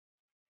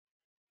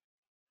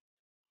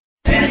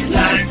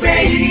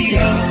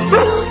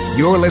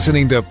You're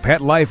listening to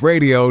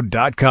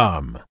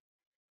PetLifeRadio.com.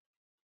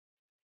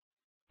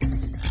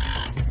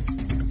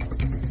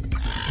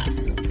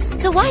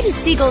 So why do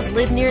seagulls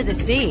live near the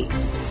sea?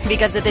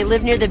 Because if they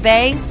lived near the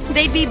bay,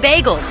 they'd be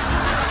bagels.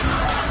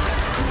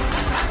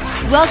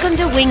 Welcome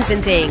to Wings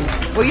and Things,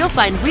 where you'll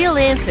find real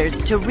answers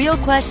to real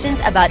questions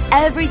about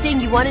everything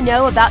you want to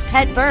know about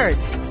pet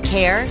birds.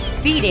 Care,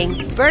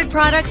 feeding, bird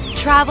products,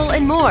 travel,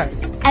 and more.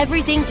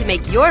 Everything to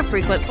make your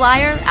frequent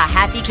flyer a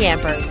happy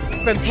camper.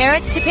 From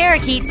parrots to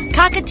parakeets,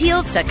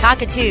 cockatiels to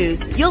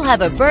cockatoos, you'll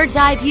have a bird's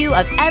eye view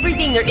of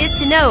everything there is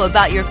to know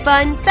about your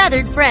fun,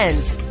 feathered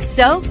friends.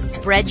 So,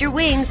 spread your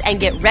wings and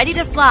get ready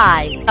to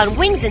fly on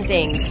Wings and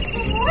Things.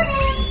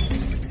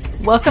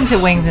 Welcome to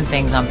Wings and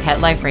Things on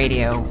Pet Life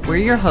Radio. We're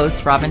your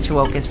hosts, Robin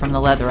Chewokis from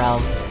the Leather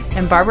Elves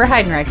and Barbara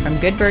Heidenreich from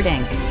Good Bird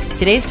Inc.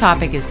 Today's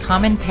topic is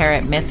common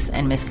parrot myths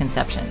and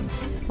misconceptions.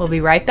 We'll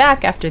be right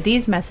back after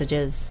these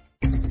messages.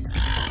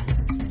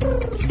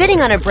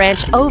 Sitting on a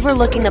branch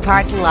overlooking the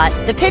parking lot,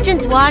 the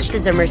pigeons watched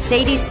as a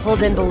Mercedes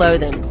pulled in below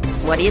them.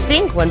 What do you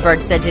think? One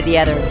bird said to the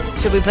other.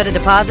 Should we put a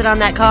deposit on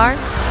that car?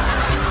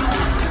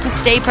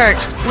 Stay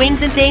perched.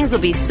 Wings and Things will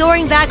be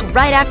soaring back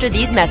right after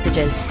these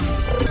messages.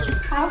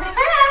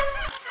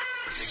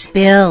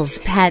 Spills,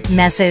 pet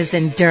messes,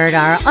 and dirt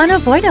are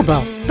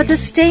unavoidable, but the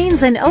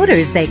stains and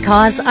odors they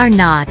cause are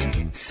not.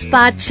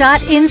 Spot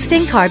Shot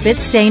Instant Carpet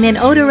Stain and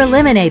Odor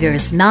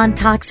Eliminators,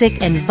 non-toxic,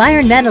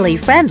 environmentally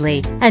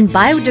friendly, and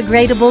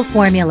biodegradable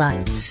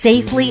formula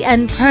safely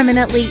and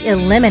permanently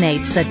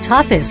eliminates the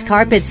toughest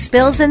carpet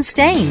spills and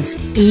stains,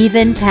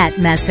 even pet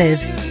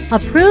messes.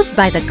 Approved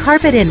by the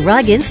Carpet and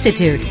Rug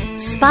Institute,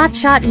 Spot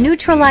Shot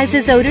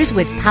neutralizes odors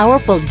with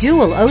powerful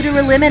dual odor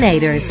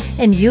eliminators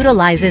and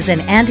utilizes an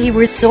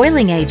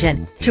anti-resoiling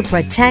agent to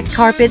protect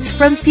carpets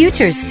from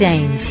future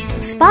stains.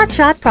 Spot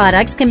Shot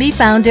products can be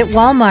found at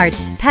Walmart,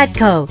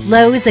 Petco,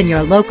 Lowe's, and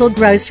your local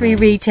grocery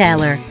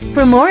retailer.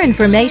 For more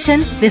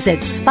information, visit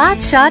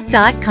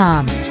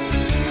spotshot.com.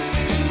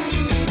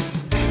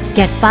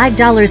 Get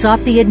 $5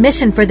 off the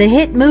admission for the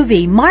hit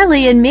movie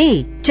Marley and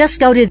Me. Just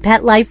go to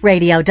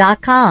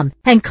PetLifeRadio.com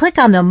and click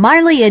on the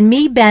Marley and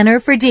Me banner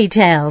for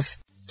details.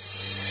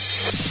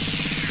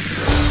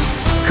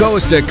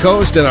 Coast to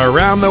coast and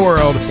around the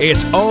world,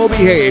 it's All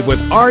Behave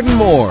with Arden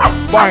Moore.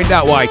 Find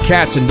out why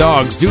cats and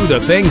dogs do the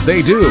things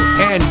they do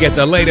and get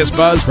the latest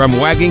buzz from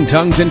wagging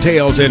tongues and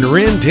tails in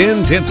Rin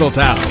Tin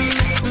Tinseltown.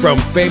 From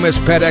famous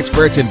pet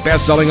experts and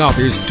best-selling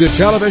authors to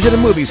television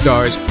and movie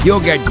stars, you'll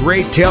get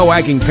great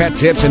tail-wagging pet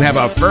tips and have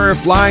a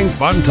fur-flying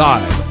fun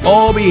time.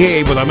 All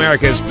Behave with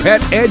America's pet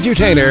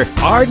edutainer,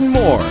 Arden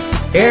Moore.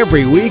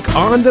 Every week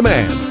on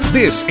demand.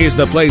 This is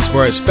the place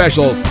for a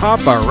special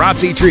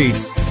paparazzi treat.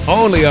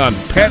 Only on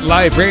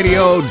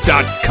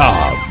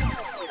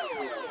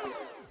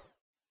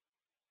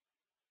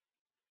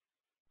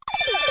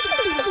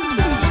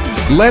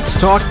PetLifeRadio.com. Let's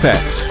talk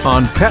pets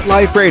on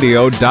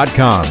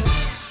PetLifeRadio.com.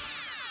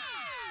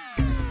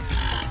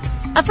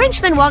 A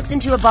Frenchman walks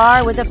into a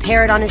bar with a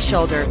parrot on his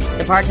shoulder.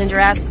 The bartender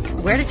asks,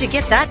 "Where did you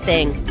get that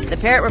thing?" The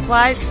parrot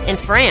replies, "In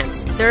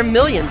France. There are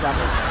millions of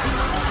them."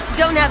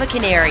 Don't have a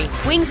canary.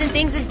 Wings and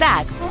Things is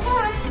back.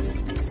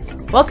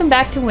 Welcome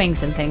back to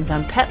Wings and Things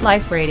on Pet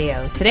Life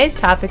Radio. Today's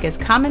topic is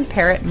common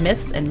parrot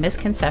myths and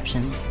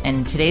misconceptions.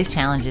 And today's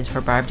challenge is for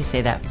Barb to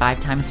say that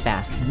 5 times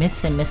fast.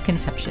 Myths and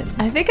misconceptions.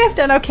 I think I've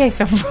done okay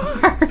so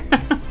far.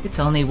 It's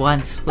only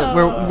once.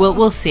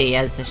 We'll see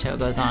as the show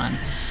goes on.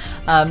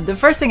 The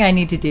first thing I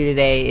need to do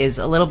today is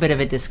a little bit of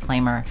a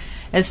disclaimer.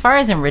 As far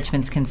as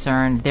enrichment's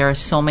concerned, there are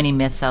so many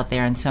myths out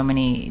there and so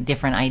many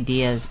different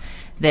ideas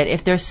that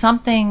if there's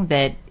something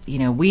that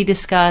we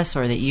discuss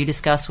or that you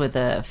discuss with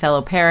a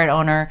fellow parrot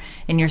owner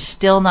and you're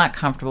still not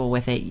comfortable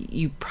with it,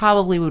 you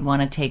probably would want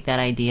to take that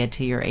idea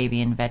to your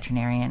avian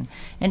veterinarian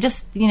and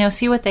just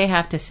see what they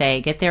have to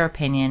say, get their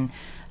opinion.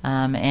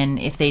 And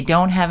if they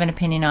don't have an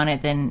opinion on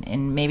it,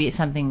 then maybe it's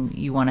something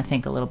you want to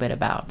think a little bit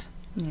about.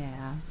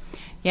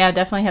 Yeah,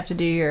 definitely have to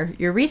do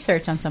your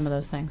research on some of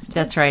those things too.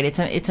 That's right.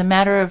 It's a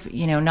matter of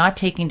not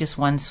taking just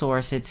one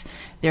source.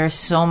 There are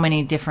so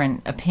many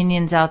different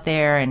opinions out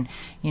there, and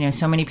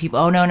so many people.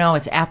 Oh no,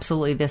 it's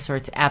absolutely this or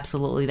it's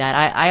absolutely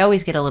that. I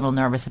always get a little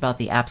nervous about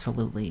the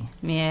absolutely.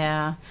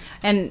 Yeah,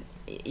 and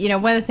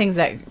one of the things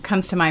that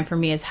comes to mind for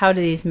me is how do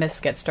these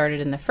myths get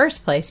started in the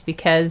first place?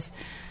 Because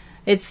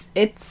it's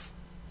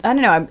I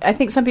don't know. I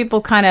think some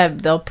people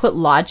they'll put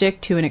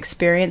logic to an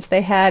experience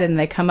they had, and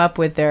they come up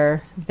with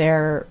their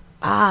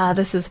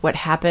this is what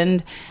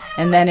happened.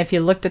 And then if you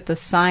looked at the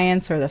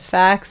science or the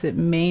facts, it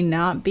may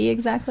not be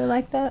exactly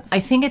like that. I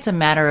think it's a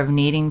matter of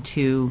needing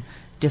to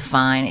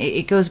define.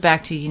 It goes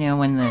back to,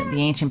 when the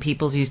ancient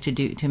peoples used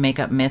to make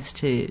up myths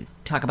to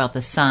talk about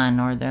the sun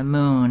or the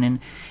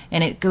moon.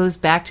 And it goes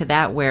back to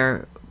that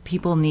where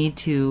people need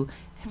to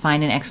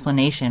find an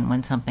explanation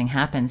when something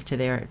happens to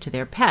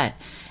their pet.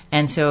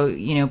 And so,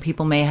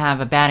 people may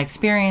have a bad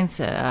experience,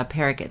 a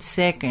parrot gets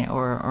sick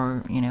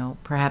or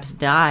perhaps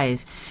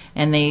dies,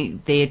 and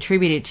they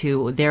attribute it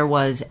to there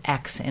was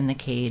X in the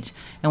cage.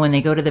 And when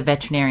they go to the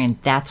veterinarian,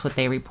 that's what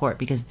they report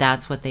because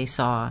that's what they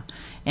saw.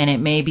 And it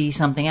may be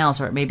something else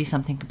or it may be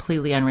something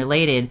completely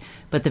unrelated,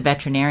 but the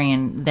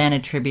veterinarian then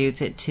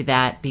attributes it to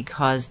that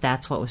because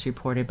that's what was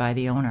reported by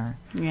the owner.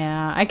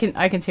 Yeah, I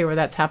can see where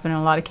that's happened in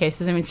a lot of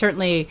cases. I mean,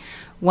 certainly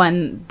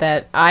one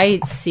that I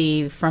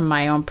see from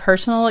my own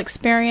personal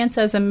experience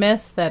as a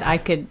myth that I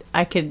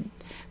could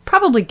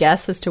probably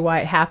guess as to why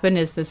it happened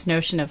is this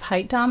notion of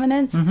height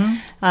dominance.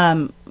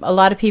 A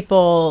lot of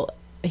people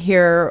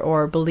hear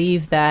or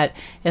believe that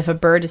if a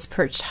bird is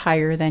perched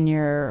higher than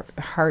your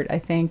heart, I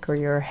think, or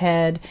your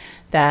head,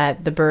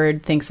 that the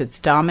bird thinks it's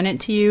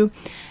dominant to you.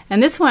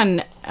 And this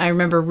one, I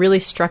remember, really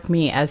struck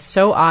me as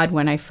so odd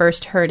when I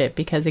first heard it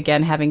because,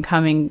 again, having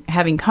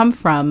come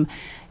from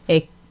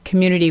a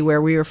community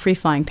where we were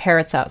free-flying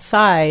parrots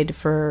outside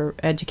for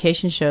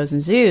education shows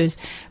and zoos,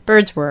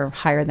 birds were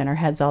higher than our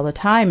heads all the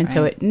time. And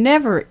so it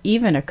never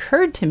even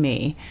occurred to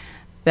me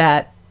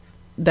that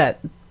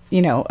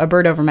a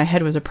bird over my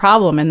head was a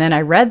problem. And then I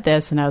read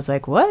this and I was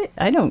like, what?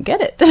 I don't get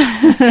it.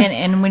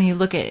 and when you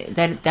look at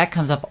that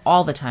comes up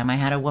all the time. I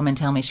had a woman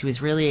tell me she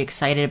was really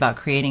excited about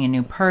creating a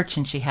new perch,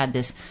 and she had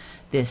this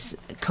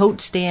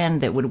coat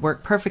stand that would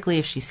work perfectly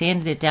if she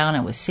sanded it down.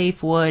 It was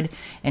safe wood,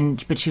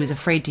 but she was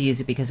afraid to use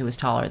it because it was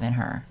taller than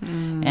her.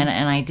 And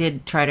I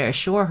did try to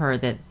assure her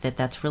that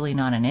that's really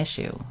not an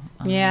issue.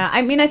 Yeah,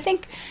 I mean, I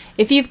think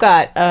if you've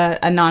got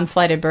a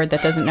non-flighted bird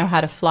that doesn't know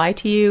how to fly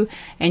to you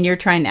and you're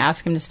trying to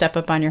ask them to step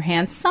up on your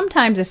hands,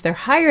 sometimes if they're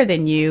higher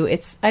than you,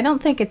 I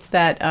don't think it's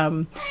that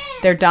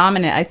they're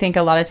dominant. I think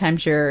a lot of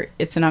times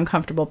it's an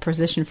uncomfortable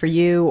position for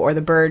you, or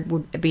the bird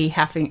would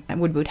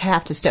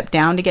have to step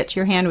down to get to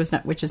your hand,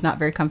 which is not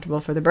very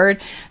comfortable for the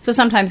bird. So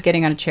sometimes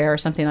getting on a chair or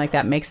something like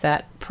that makes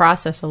that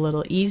process a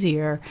little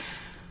easier.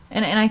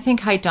 And I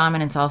think height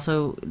dominance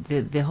also,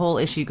 the whole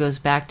issue goes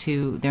back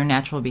to their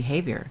natural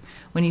behavior.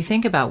 When you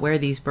think about where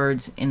these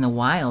birds in the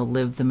wild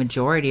live the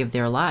majority of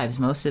their lives,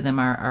 most of them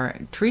are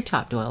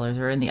treetop dwellers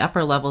or in the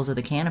upper levels of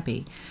the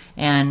canopy.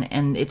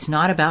 And it's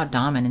not about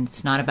dominance.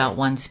 It's not about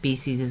one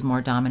species is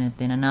more dominant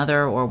than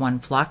another or one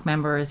flock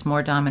member is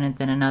more dominant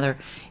than another.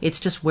 It's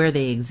just where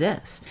they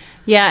exist.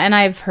 Yeah, and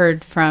I've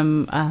heard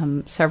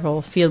from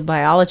several field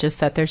biologists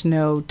that there's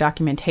no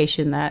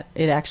documentation that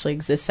it actually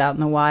exists out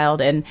in the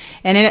wild. And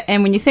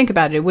when you think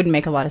about it, it wouldn't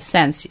make a lot of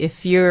sense.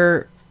 If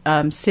you're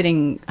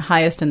sitting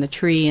highest in the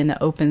tree in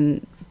the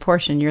open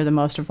portion, you're the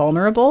most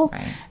vulnerable,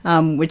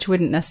 right. Which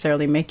wouldn't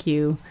necessarily make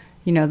you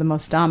the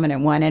most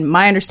dominant one. And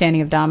my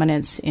understanding of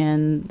dominance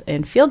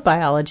in field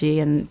biology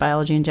and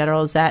biology in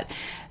general is that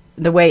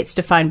the way it's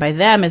defined by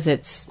them is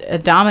it's a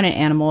dominant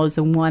animal is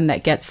the one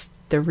that gets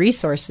the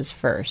resources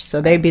first.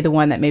 So they'd be the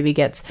one that maybe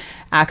gets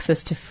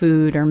access to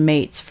food or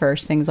mates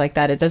first, things like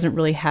that. It doesn't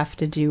really have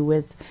to do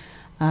with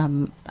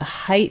a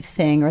height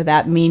thing or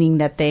that meaning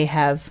that they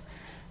have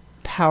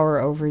power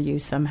over you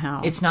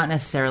somehow. It's not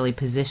necessarily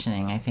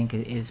positioning, I think,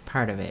 is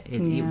part of it.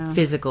 It's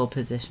physical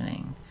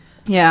positioning.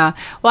 Yeah.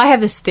 Well, I have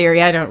this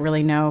theory. I don't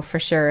really know for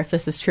sure if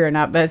this is true or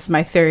not, but it's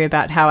my theory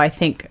about how I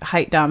think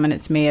height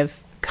dominance may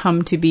have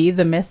come to be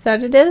the myth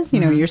that it is.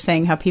 You're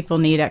saying how people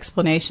need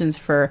explanations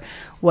for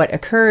what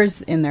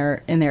occurs in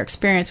their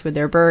experience with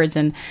their birds.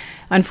 And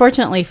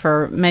unfortunately,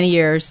 for many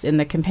years in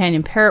the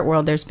companion parrot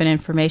world, there's been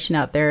information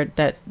out there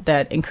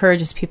that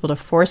encourages people to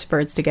force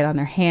birds to get on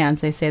their hands.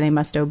 They say they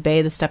must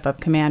obey the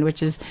step-up command,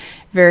 which is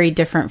very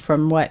different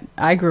from what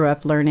I grew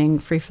up learning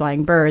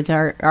free-flying birds.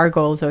 Our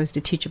goal is always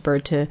to teach a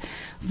bird to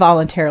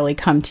voluntarily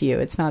come to you.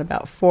 It's not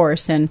about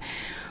force. And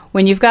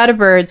when you've got a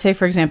bird, say,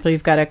 for example,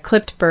 you've got a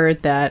clipped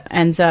bird that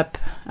ends up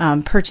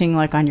perching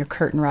like on your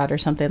curtain rod or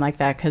something like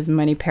that, because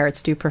many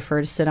parrots do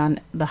prefer to sit on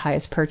the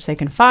highest perch they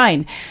can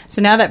find.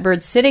 So now that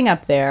bird's sitting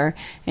up there,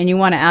 and you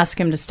want to ask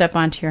him to step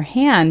onto your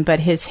hand, but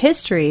his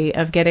history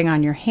of getting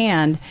on your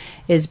hand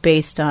is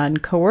based on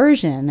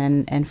coercion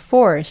and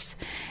force.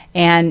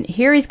 And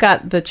here he's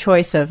got the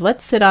choice of,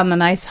 let's sit on the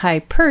nice high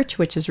perch,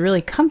 which is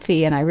really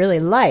comfy and I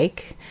really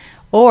like,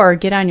 or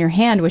get on your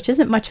hand, which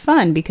isn't much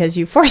fun because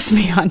you forced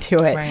me onto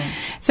it. Right.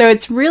 So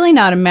it's really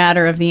not a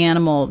matter of the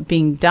animal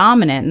being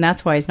dominant, and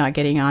that's why he's not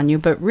getting on you,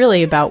 but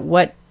really about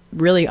what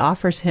really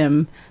offers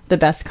him the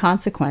best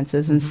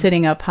consequences. And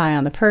sitting up high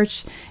on the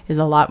perch is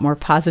a lot more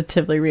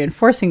positively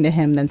reinforcing to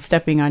him than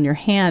stepping on your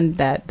hand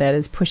that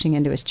is pushing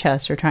into his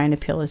chest or trying to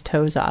peel his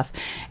toes off.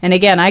 And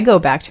again, I go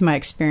back to my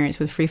experience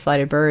with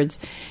free-flighted birds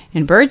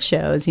in bird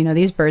shows.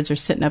 These birds are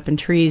sitting up in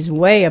trees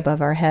way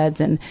above our heads,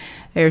 and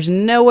there's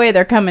no way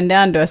they're coming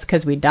down to us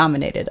because we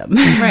dominated them.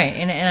 Right.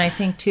 And I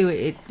think, too,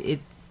 it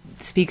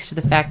speaks to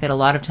the fact that a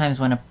lot of times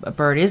when a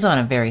bird is on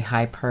a very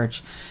high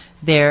perch,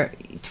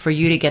 for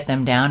you to get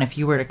them down, if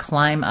you were to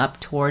climb up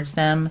towards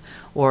them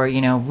or,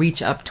 reach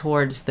up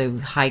towards the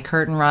high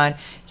curtain rod,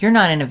 you're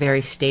not in a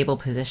very stable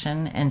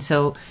position. And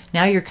so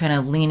now you're kind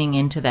of leaning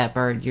into that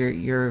bird.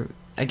 You're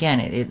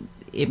again,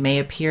 it may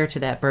appear to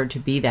that bird to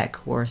be that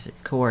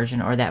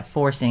coercion or that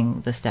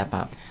forcing the step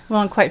up.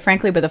 Well, and quite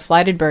frankly, with a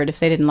flighted bird, if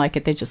they didn't like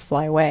it, they'd just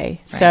fly away.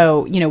 Right.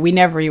 So, we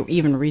never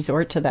even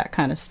resort to that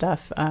kind of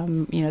stuff.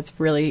 It's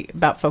really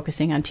about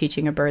focusing on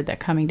teaching a bird that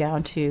coming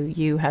down to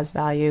you has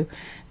value,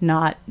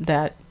 not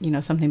that,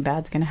 something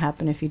bad's going to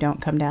happen if you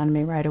don't come down to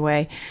me right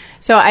away.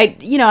 So I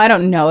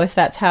don't know if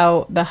that's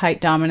how the height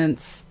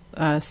dominance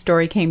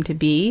story came to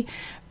be,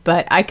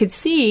 but I could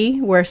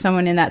see where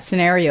someone in that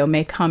scenario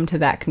may come to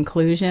that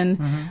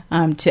conclusion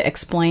to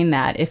explain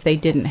that if they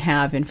didn't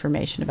have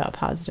information about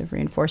positive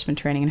reinforcement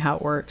training and how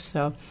it works.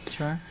 So,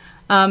 sure.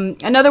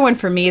 Another one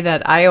for me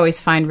that I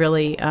always find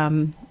really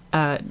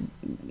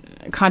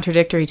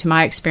contradictory to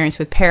my experience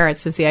with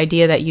parrots is the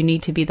idea that you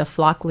need to be the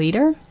flock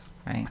leader.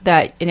 Right.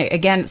 That,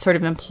 again, it sort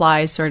of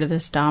implies sort of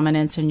this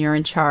dominance and you're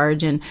in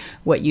charge and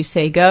what you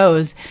say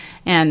goes.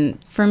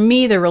 And for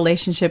me, the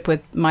relationship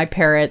with my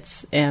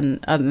parrots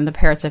and the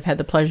parrots I've had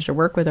the pleasure to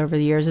work with over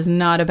the years is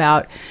not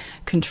about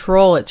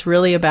control. It's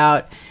really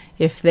about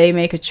if they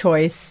make a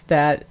choice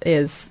that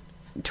is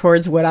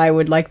towards what I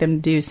would like them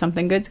to do,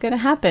 something good's going to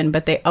happen,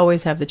 but they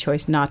always have the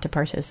choice not to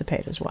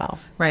participate as well.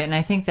 Right. And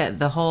I think that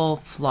the whole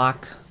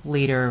flock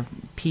leader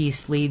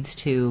piece leads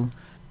to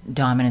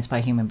dominance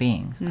by human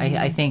beings.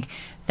 I think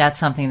that's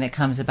something that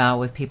comes about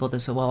with people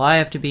that say, well, I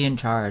have to be in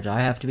charge. I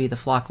have to be the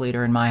flock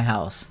leader in my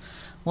house.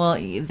 Well,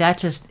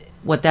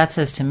 what that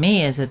says to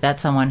me is that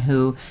that's someone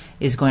who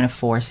is going to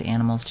force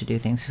animals to do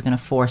things, who's going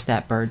to force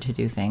that bird to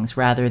do things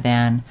rather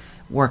than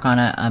work on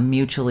a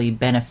mutually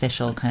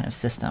beneficial kind of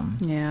system.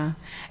 Yeah.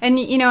 And,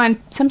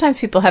 and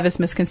sometimes people have this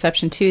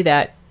misconception too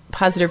that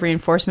positive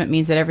reinforcement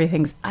means that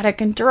everything's out of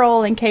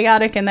control and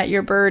chaotic and that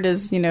your bird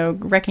is,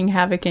 wrecking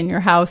havoc in your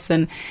house.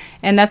 And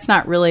that's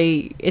not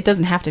really, it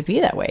doesn't have to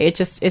be that way.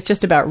 It's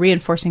just about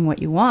reinforcing what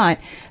you want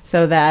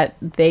so that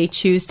they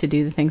choose to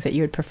do the things that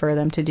you would prefer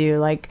them to do.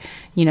 Like,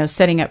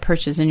 setting up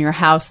perches in your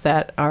house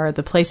that are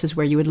the places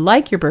where you would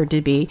like your bird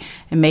to be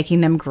and making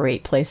them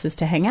great places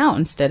to hang out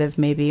instead of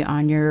maybe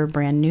on your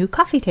brand new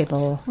coffee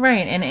table.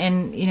 Right.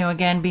 And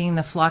again, being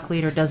the flock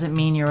leader doesn't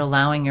mean you're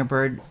allowing your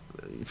bird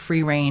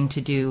free rein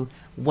to do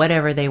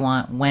whatever they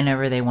want,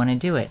 whenever they want to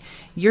do it.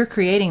 You're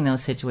creating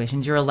those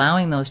situations. You're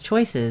allowing those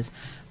choices,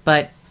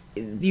 but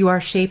you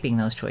are shaping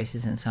those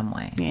choices in some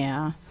way.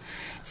 Yeah.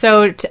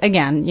 So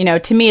again,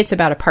 to me, it's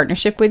about a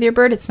partnership with your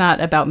bird. It's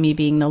not about me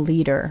being the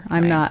leader.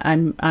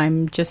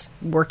 I'm just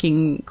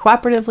working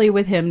cooperatively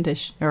with him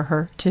or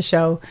her to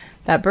show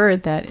that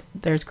bird that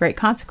there's great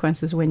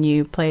consequences when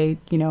you play,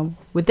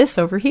 with this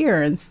over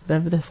here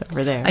instead of this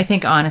over there. I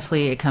think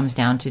honestly, it comes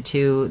down to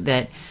too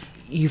that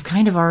you've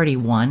kind of already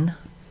won.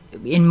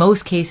 In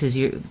most cases,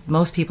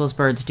 most people's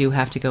birds do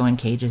have to go in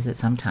cages at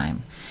some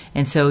time.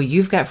 And so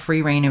you've got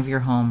free reign of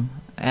your home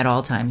at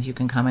all times. You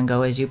can come and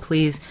go as you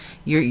please.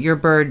 Your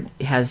bird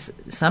has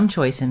some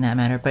choice in that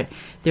matter, but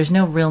there's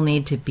no real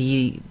need to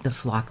be the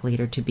flock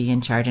leader, to be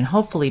in charge. And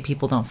hopefully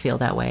people don't feel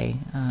that way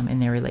in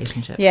their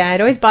relationships. Yeah,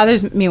 it always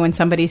bothers me when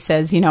somebody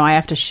says, I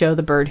have to show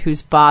the bird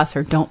who's boss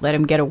or don't let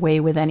him get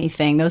away with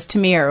anything. Those to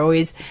me are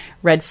always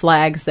red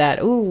flags that,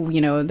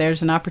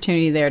 there's an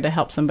opportunity there to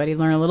help somebody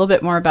learn a little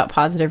bit more about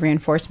positive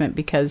reinforcement,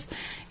 because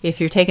if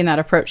you're taking that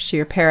approach to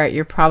your parrot,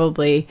 you're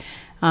probably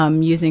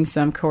using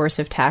some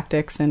coercive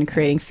tactics and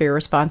creating fear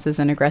responses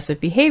and aggressive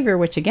behavior,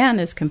 which again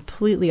is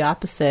completely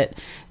opposite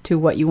to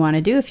what you want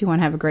to do if you want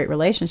to have a great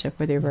relationship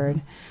with your bird.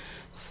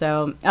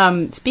 So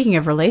speaking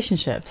of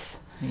relationships,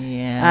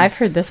 yes. I've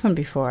heard this one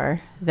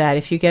before, that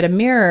if you get a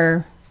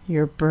mirror,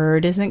 your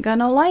bird isn't going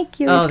to like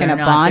you. It's going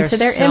to bond to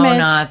their image.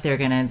 Not.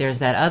 There's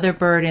that other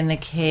bird in the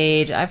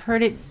cage. I've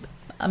heard it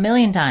a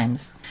million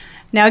times.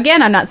 Now,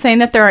 again, I'm not saying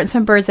that there aren't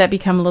some birds that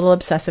become a little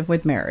obsessive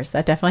with mirrors.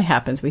 That definitely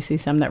happens. We see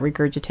some that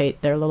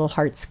regurgitate their little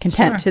heart's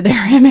content to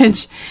their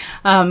image.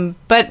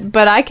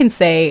 But I can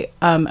say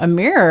a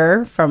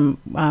mirror, from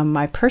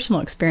my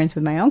personal experience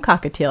with my own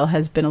cockatiel,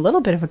 has been a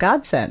little bit of a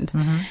godsend,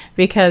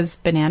 because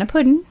Banana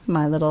Puddin',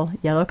 my little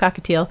yellow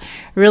cockatiel,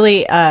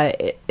 really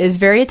is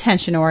very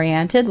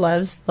attention-oriented,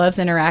 loves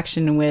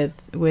interaction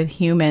with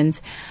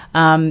humans,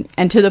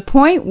 and to the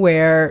point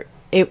where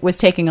it was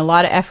taking a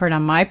lot of effort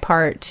on my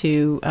part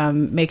to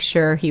make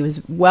sure he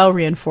was well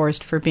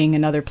reinforced for being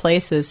in other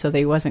places so that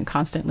he wasn't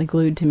constantly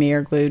glued to me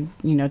or glued,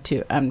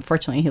 to,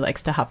 unfortunately, he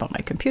likes to hop on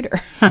my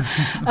computer.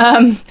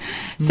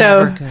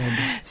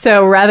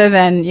 So rather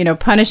than,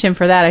 punish him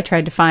for that, I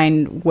tried to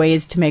find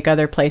ways to make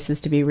other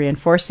places to be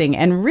reinforcing.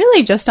 And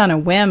really just on a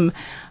whim,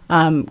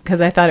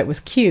 because I thought it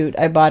was cute,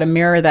 I bought a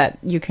mirror that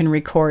you can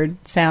record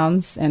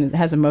sounds, and it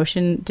has a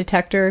motion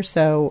detector.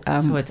 So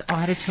it's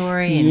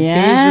auditory and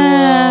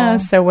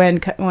visual. So when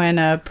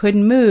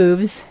Puddin'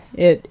 moves,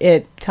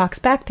 it talks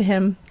back to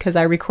him because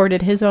I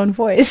recorded his own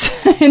voice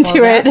into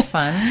it. That's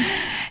fun.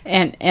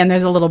 And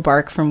there's a little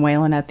bark from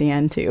Waylon at the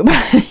end too.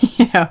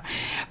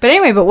 But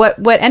anyway,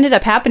 what ended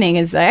up happening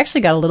is I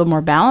actually got a little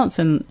more balance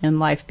in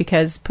life,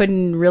 because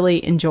Puddin'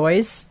 really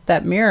enjoys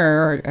that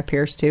mirror, or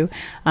appears to,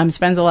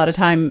 spends a lot of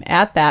time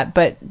at that,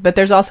 but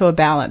there's also a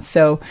balance.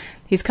 So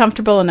he's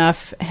comfortable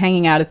enough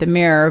hanging out at the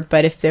mirror,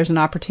 but if there's an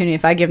opportunity,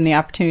 if I give him the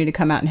opportunity to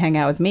come out and hang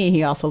out with me,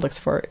 he also looks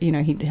for,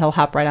 he'll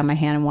hop right on my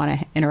hand and want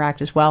to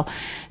interact as well.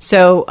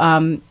 So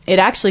it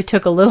actually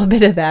took a little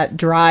bit of that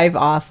drive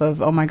off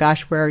of, oh my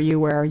gosh, where are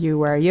you, where are you,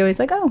 where are you? He's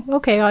like, oh,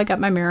 okay, I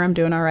got my mirror, I'm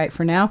doing all right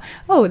for now.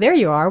 Oh, there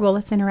you are, well,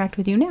 let's interact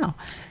with you now.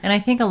 And I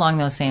think along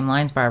those same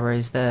lines, Barbara,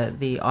 is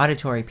the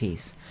auditory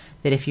piece,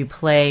 that if you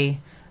play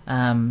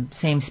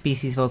same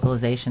species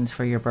vocalizations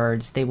for your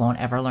birds, they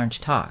won't ever learn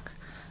to talk.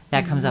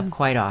 That comes up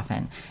quite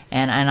often.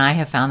 And I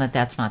have found that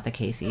that's not the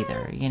case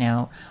either.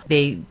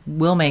 They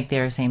will make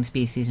their same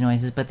species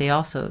noises, but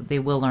they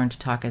will learn to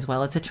talk as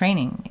well. It's a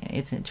training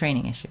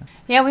issue.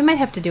 Yeah, we might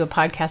have to do a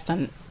podcast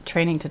on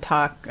training to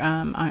talk,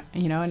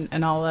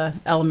 and all the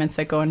elements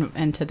that go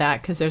into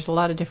that, because there's a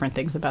lot of different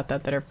things about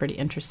that are pretty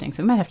interesting.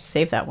 So we might have to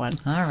save that one.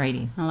 All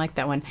righty. I like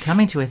that one.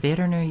 Coming to a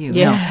theater near you.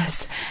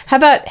 Yes.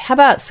 No. How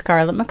about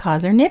scarlet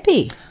macaws are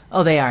nippy?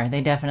 Oh, they are.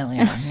 They definitely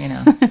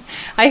are,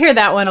 I hear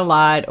that one a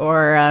lot.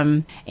 Or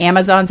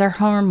Amazons are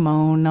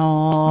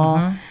hormonal.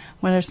 Mm-hmm.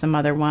 What are some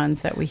other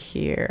ones that we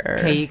hear?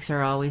 Caiques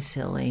are always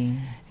silly.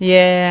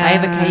 Yeah. I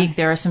have a caique.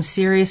 There are some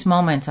serious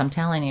moments, I'm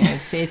telling you.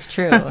 It's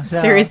true.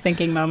 So. Serious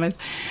thinking moments.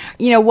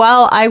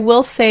 While I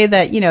will say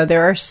that,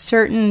 there are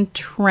certain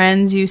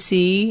trends you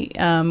see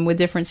with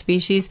different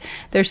species,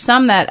 there's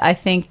some that I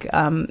think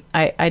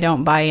I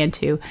don't buy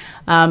into,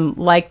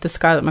 like the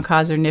scarlet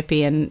macaws are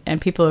nippy,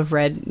 and people have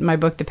read my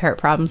book, The Parrot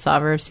Problem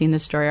Solver, have seen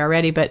this story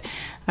already, but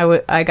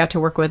I got to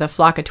work with a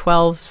flock of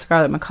 12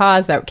 scarlet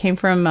macaws that came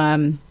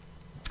from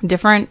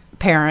different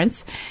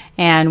parents,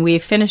 and we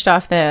finished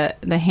off the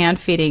hand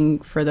feeding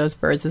for those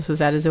birds. This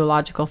was at a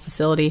zoological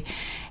facility,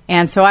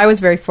 and so I was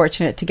very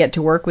fortunate to get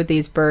to work with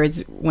these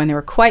birds when they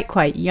were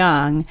quite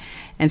young,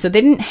 and so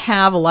they didn't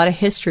have a lot of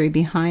history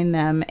behind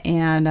them,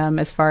 and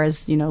as far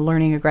as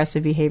learning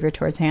aggressive behavior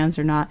towards hands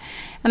or not.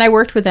 And I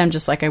worked with them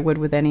just like I would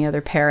with any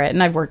other parrot,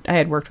 and I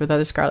had worked with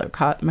other scarlet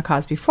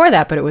macaws before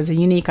that, but it was a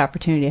unique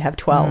opportunity to have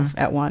 12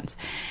 at once.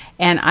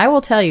 And I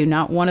will tell you,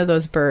 not one of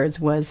those birds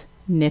was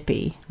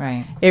nippy.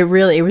 Right. It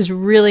was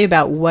really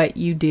about what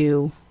you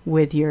do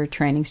with your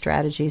training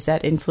strategies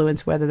that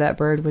influence whether that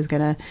bird was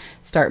going to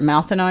start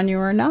mouthing on you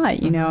or not,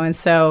 and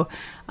so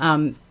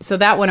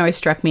that one always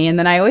struck me. And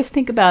then I always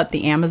think about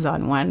the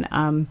Amazon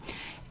one.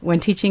 When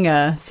teaching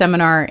a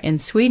seminar in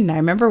Sweden, I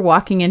remember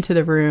walking into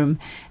the room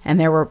and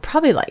there were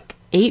probably like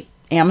 8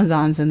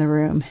 Amazons in the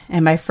room.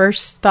 And my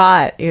first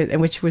thought,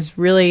 which was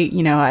really,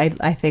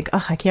 I think,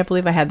 oh, I can't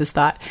believe I had this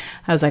thought.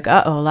 I was like,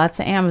 lots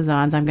of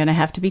Amazons. I'm going to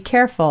have to be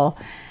careful.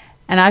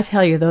 And I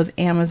tell you, those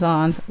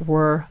Amazons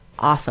were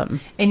awesome.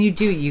 And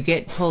you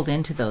get pulled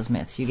into those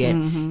myths. You get,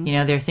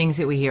 there are things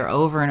that we hear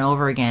over and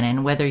over again.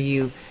 And whether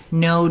you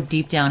know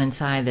deep down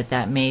inside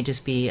that may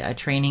just be a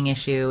training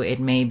issue, it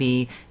may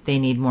be they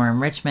need more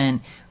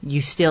enrichment,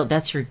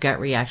 that's your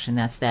gut reaction.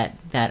 That's that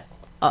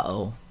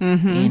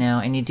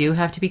and you do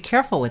have to be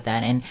careful with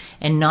that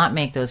and not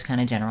make those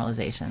kind of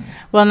generalizations.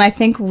 Well, and I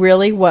think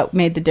really what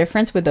made the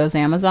difference with those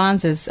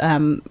Amazons is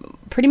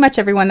pretty much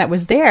everyone that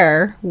was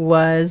there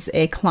was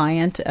a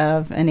client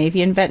of an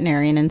avian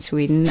veterinarian in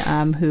Sweden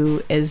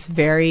who is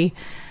very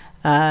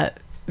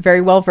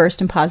well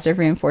versed in positive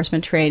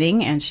reinforcement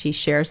training, and she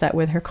shares that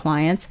with her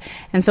clients.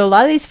 And so a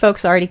lot of these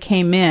folks already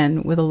came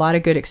in with a lot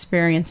of good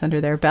experience under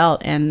their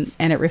belt, and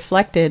it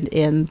reflected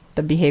in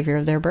the behavior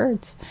of their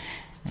birds.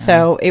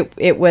 So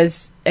it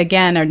was,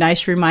 again, a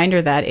nice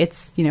reminder that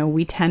it's,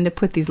 we tend to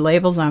put these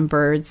labels on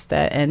birds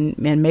and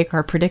make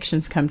our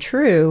predictions come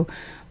true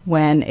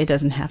when it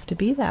doesn't have to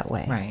be that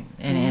way. Right.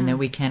 And then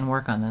we can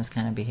work on those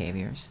kind of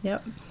behaviors.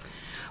 Yep.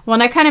 Well,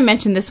 and I kind of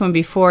mentioned this one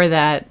before,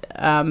 that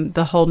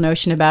the whole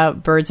notion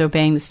about birds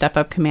obeying the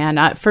step-up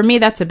command. For me,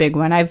 that's a big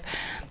one.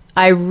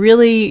 I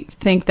really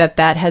think that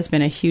has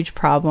been a huge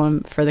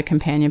problem for the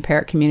companion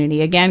parrot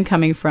community. Again,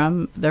 coming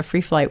from the free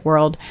flight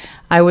world,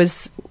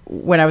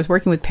 when I was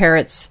working with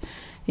parrots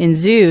in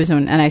zoos,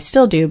 and I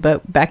still do,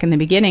 but back in the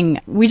beginning,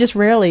 we just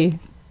rarely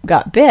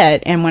got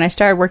bit. And when I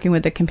started working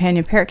with the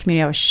companion parrot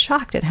community, I was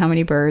shocked at how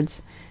many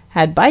birds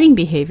had biting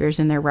behaviors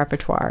in their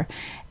repertoire.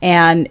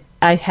 And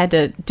I had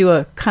to do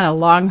a kind of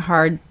long,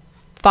 hard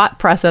thought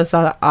process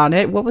on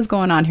it. What was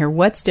going on here?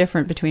 What's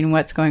different between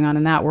what's going on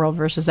in that world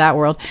versus that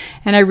world?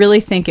 And I really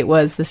think it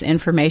was this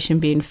information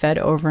being fed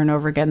over and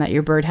over again that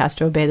your bird has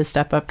to obey the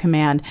step-up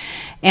command.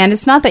 And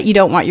it's not that you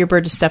don't want your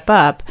bird to step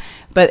up,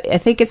 but I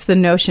think it's the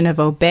notion of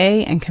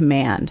obey and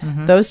command.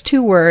 Mm-hmm. Those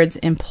two words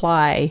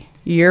imply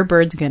your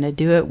bird's going to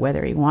do it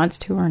whether he wants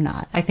to or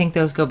not. I think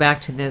those go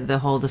back to the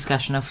whole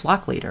discussion of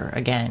flock leader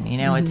again.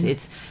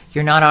 It's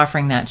you're not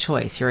offering that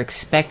choice. You're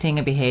expecting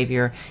a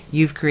behavior.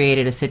 You've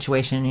created a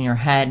situation in your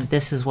head.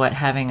 This is what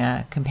having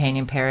a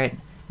companion parrot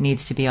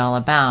needs to be all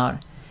about.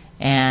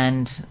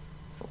 And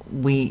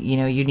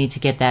you need to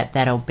get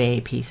that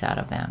obey piece out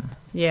of them.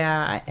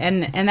 Yeah,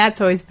 and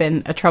that's always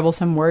been a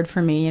troublesome word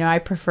for me. I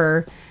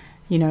prefer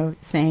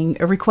saying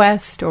a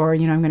request, or,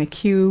 I'm going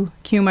to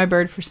cue my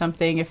bird for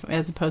something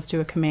as opposed to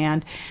a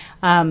command.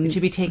 It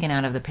should be taken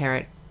out of the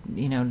parrot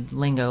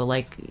lingo,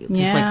 like just like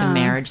Yeah. the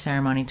marriage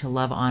ceremony, to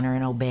love, honor,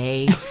 and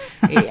obey.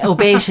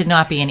 Obey should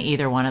not be in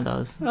either one of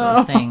those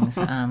things.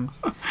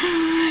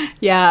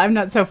 Yeah, I'm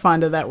not so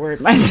fond of that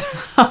word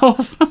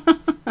myself.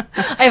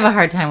 I have a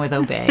hard time with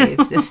obey.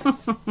 It's just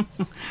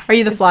Are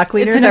you the flock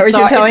leader? it's Is that what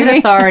you're telling it's an me?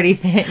 authority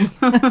thing.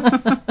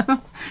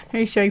 Are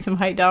you showing some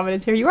height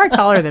dominance here? You are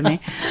taller than me.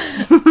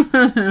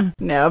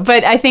 No,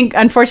 but I think,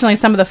 unfortunately,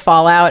 some of the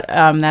fallout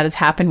that has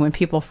happened when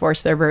people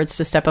force their birds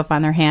to step up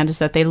on their hand is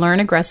that they learn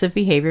aggressive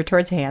behavior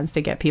towards hands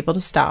to get people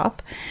to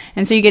stop.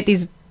 And so you get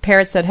these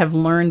parrots that have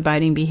learned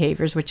biting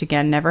behaviors, which,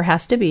 again, never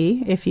has to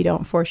be if you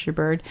don't force your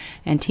bird,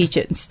 and teach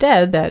it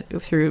instead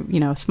that through,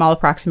 small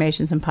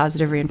approximations and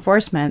positive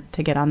reinforcement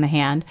to get on the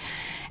hand.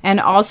 And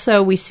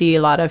also we see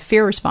a lot of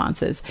fear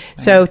responses. Right.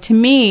 So to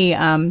me,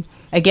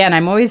 again,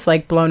 I'm always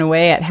blown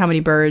away at how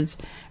many birds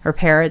or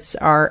parrots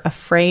are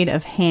afraid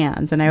of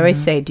hands. And I always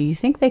say, do you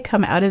think they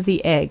come out of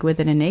the egg with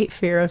an innate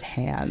fear of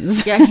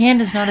hands? Yeah,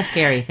 hand is not a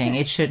scary thing.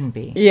 It shouldn't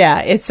be.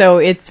 Yeah,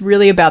 it's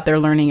really about their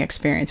learning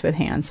experience with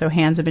hands. So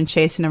hands have been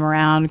chasing them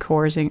around,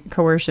 coercing.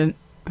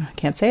 I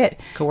can't say it.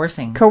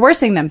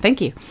 Coercing them.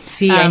 Thank you.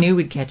 See, I knew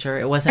we'd catch her.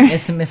 It wasn't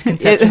some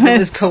misconceptions. It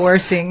was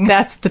coercing.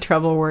 That's the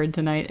trouble word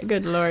tonight.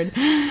 Good Lord.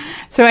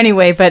 So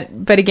anyway, but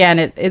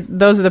again,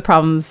 those are the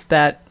problems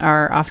that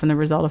are often the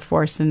result of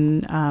force,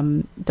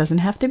 and doesn't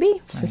have to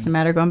be. It's just a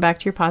matter of going back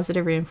to your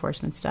positive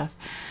reinforcement stuff.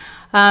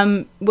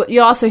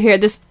 You also hear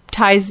this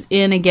ties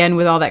in again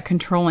with all that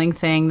controlling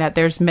thing, that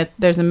there's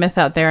a myth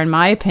out there, in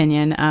my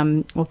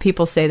opinion.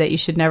 People say that you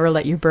should never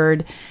let your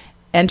bird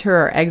enter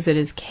or exit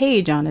his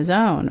cage on his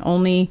own.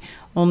 Only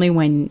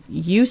when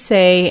you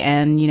say,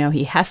 and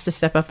he has to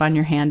step up on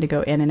your hand to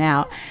go in and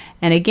out.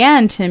 And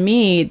again, to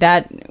me,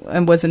 that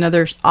was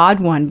another odd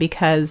one,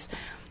 because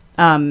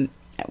when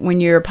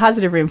you're a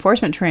positive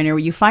reinforcement trainer,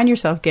 you find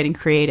yourself getting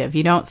creative.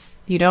 You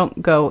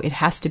don't go, it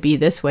has to be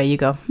this way. You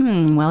go,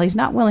 well, he's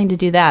not willing to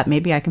do that.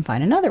 Maybe I can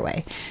find another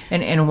way.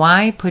 And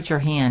why put your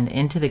hand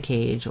into the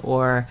cage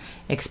or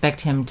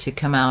expect him to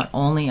come out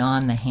only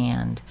on the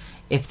hand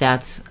if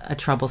that's a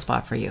trouble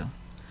spot for you?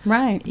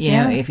 Right.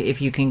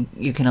 If you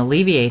can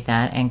alleviate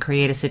that and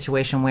create a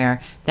situation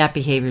where that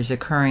behavior is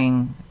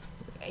occurring.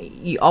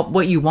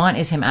 What you want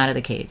is him out of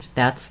the cage.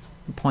 That's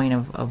the point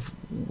of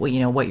what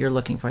you're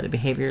looking for, the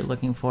behavior you're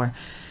looking for.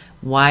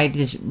 Why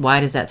does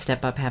that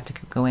step up have to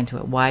go into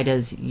it? Why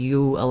does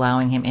you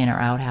allowing him in or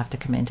out have to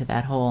come into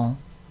that whole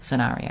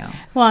scenario?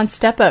 Well, and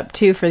step up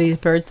too for these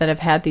birds that have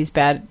had these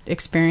bad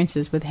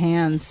experiences with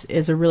hands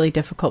is a really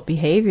difficult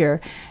behavior.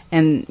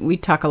 And we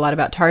talk a lot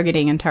about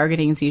targeting, and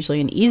targeting is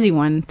usually an easy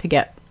one to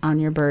get on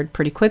your bird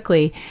pretty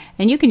quickly.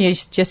 And you can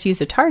just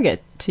use a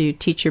target to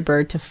teach your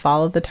bird to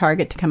follow the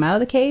target to come out of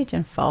the cage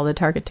and follow the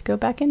target to go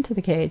back into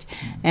the cage.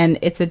 And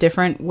it's a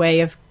different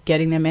way of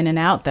getting them in and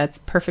out that's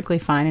perfectly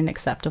fine and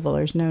acceptable.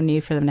 There's no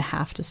need for them to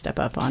have to step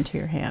up onto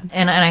your hand.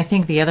 And I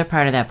think the other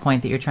part of that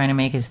point that you're trying to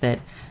make is that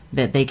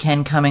they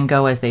can come and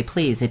go as they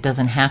please. It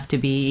doesn't have to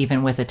be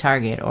even with a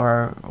target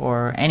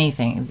or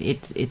anything.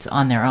 It's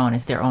on their own.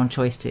 It's their own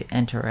choice to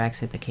enter or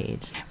exit the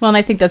cage. Well, and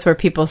I think that's where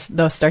people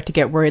they'll start to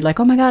get worried, like,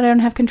 oh my God, I don't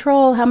have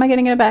control. How am I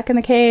getting it back in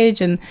the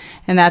cage? And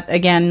that,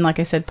 again, like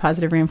I said,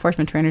 positive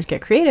reinforcement trainers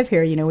get creative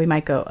here. We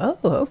might go, oh,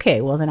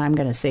 okay, well then I'm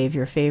going to save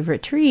your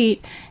favorite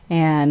treat,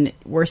 and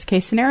worst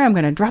case scenario, I'm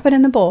going to drop it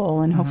in the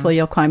bowl, and hopefully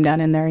you'll climb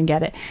down in there and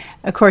get it.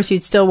 Of course,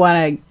 you'd still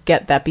want to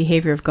get that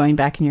behavior of going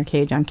back in your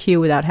cage on cue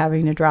without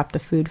having to drop the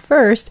food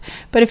first.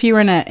 But if you were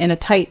in a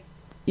tight,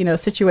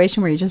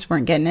 situation where you just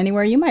weren't getting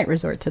anywhere, you might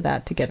resort to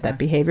that to get that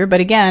behavior. But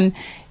again,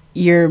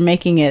 you're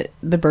making it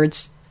the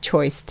bird's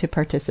choice to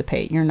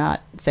participate. You're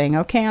not saying,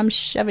 okay, I'm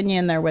shoving you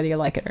in there whether you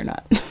like it or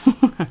not.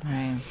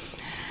 Right.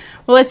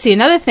 Well, let's see.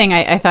 Another thing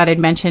I thought I'd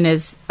mention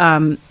is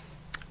one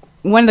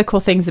of the cool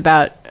things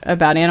about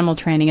animal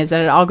training is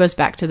that it all goes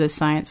back to this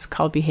science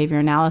called behavior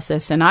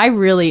analysis. And I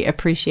really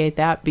appreciate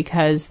that,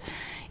 because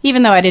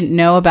even though I didn't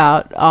know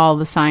about all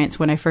the science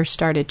when I first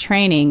started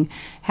training,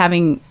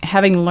 having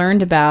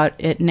learned about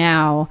it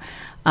now,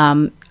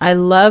 I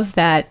love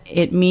that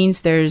it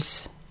means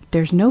there's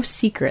no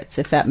secrets,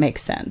 if that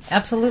makes sense.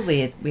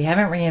 Absolutely. We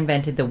haven't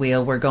reinvented the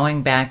wheel. We're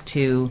going back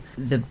to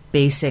the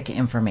basic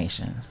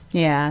information.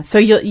 Yeah. So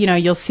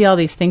you'll see all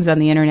these things on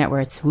the internet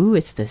where it's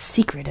the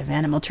secret of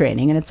animal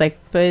training, and it's like,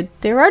 but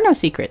there are no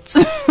secrets.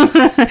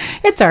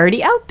 It's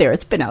already out there.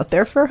 It's been out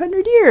there for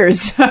 100 years.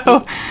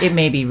 So it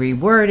may be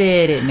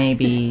reworded, it may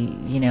be,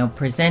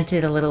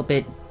 presented a little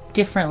bit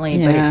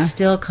differently, but it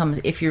still comes,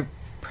 if you're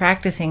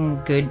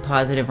practicing good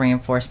positive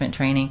reinforcement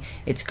training,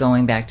 it's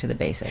going back to the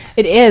basics.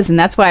 It is, and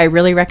that's why I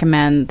really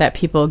recommend that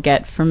people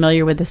get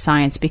familiar with the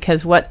science,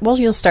 because what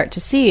you'll start to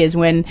see is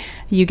when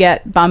you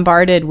get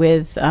bombarded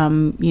with,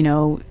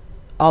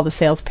 all the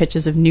sales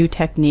pitches of new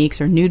techniques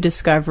or new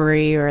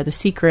discovery or the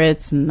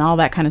secrets and all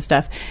that kind of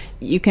stuff,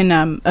 you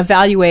can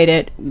evaluate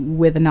it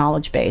with a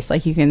knowledge base.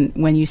 Like you can,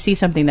 when you see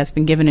something that's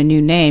been given a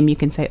new name, you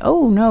can say,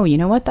 oh no, you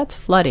know what, that's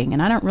flooding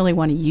and I don't really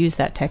want to use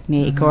that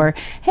technique. Or,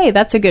 hey,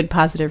 that's a good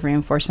positive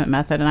reinforcement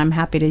method and I'm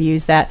happy to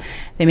use that.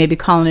 They may be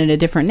calling it a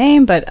different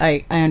name, but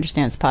I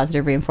understand it's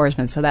positive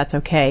reinforcement, so that's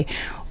okay.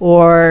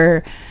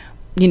 Or,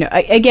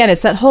 again,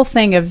 it's that whole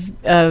thing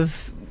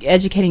of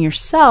educating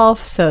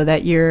yourself so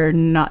that you're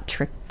not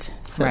tricked,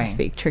 so to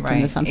speak,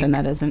 into something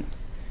that isn't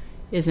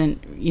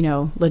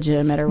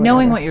legitimate or whatever.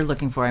 Knowing what you're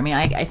looking for. I mean,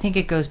 I think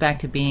it goes back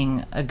to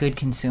being a good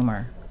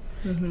consumer.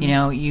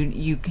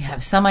 You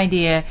have some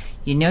idea,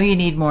 you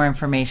need more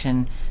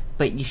information,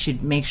 but you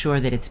should make sure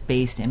that it's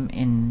based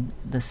in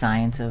the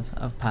science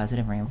of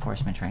positive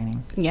reinforcement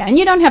training. Yeah, and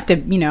you don't have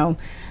to,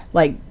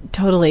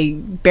 totally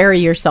bury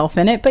yourself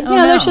in it, but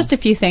there's just a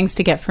few things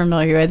to get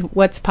familiar with.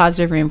 What's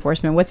positive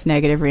reinforcement? What's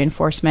negative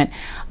reinforcement?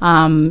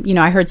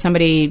 I heard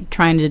somebody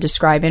trying to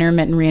describe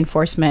intermittent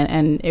reinforcement,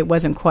 and it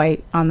wasn't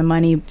quite on the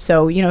money.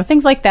 So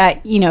things like that.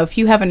 If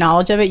you have a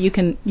knowledge of it, you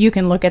can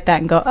look at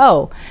that and go,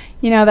 oh,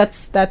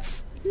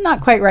 that's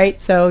not quite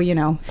right. So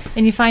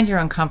and you find your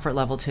own comfort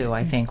level too.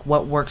 I think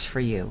what works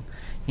for you.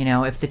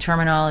 If the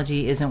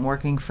terminology isn't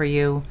working for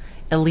you,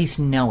 at least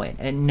know it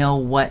and know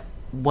what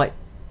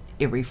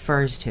it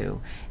refers to,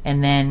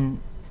 and then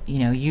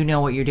you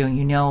know what you're doing,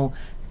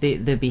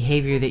 the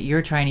behavior that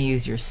you're trying to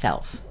use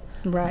yourself,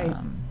 right?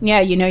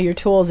 Your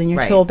tools in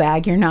your tool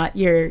bag,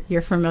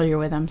 you're familiar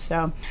with them.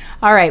 So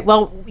all right,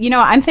 well,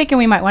 I'm thinking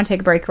we might want to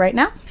take a break right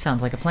now.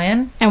 Sounds like a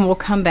plan. And we'll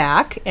come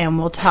back and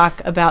we'll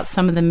talk about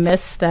some of the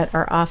myths that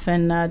are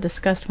often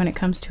discussed when it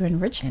comes to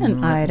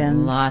enrichment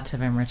items. Lots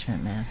of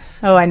enrichment myths.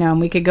 Oh, I know, and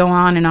we could go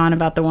on and on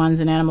about the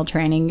ones in animal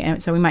training,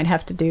 and so we might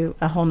have to do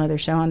a whole nother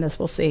show on this.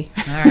 We'll see.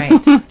 All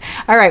right.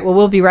 All right, well,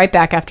 we'll be right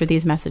back after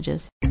these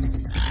messages.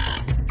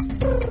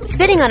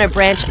 Sitting on a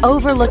branch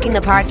overlooking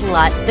the parking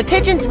lot, the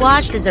pigeons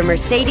watched as a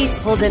Mercedes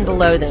pulled in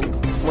below them.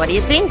 What do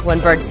you think? One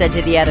bird said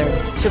to the other.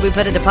 Should we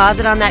put a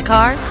deposit on that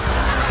car?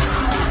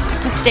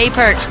 Stay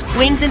perched.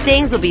 Wings and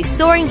Things will be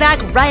soaring back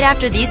right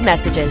after these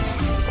messages.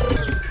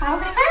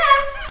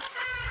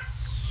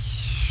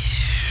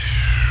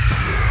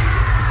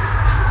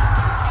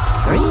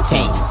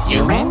 Greetings,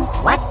 human.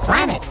 What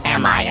planet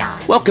am I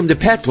on? Welcome to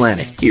Pet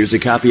Planet. Here's a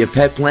copy of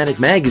Pet Planet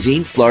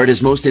Magazine,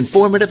 Florida's most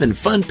informative and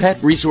fun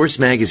pet resource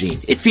magazine.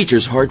 It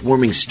features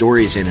heartwarming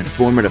stories and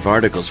informative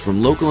articles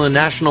from local and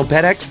national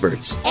pet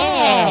experts.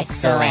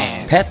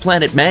 Excellent. Pet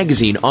Planet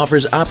Magazine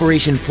offers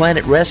Operation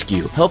Planet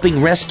Rescue,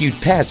 helping rescued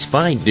pets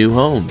find new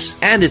homes.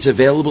 And it's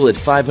available at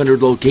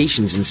 500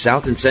 locations in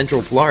South and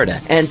Central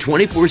Florida and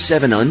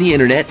 24/7 on the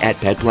internet at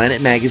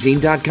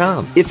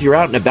petplanetmagazine.com. If you're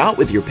out and about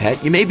with your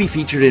pet, you may be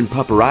featured in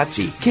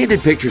paparazzi,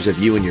 candid pictures of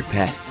you and your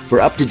pet. For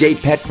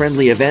up-to-date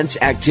pet-friendly events,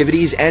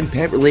 activities, and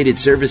pet-related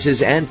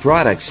services and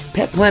products,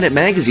 Pet Planet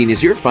Magazine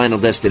is your final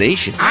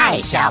destination.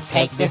 I shall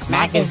take this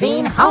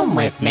magazine home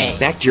with me.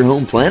 Back to your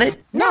home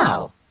planet?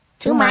 No,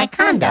 to my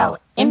condo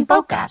in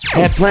Boca.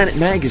 Pet Planet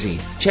Magazine.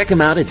 Check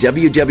them out at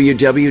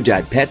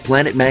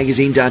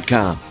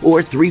www.petplanetmagazine.com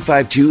or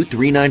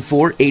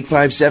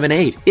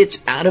 352-394-8578. It's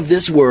out of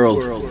this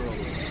world.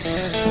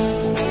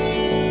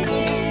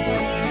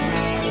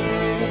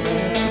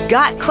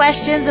 Got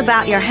questions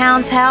about your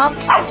hound's health?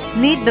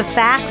 Need the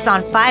facts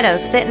on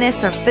Fido's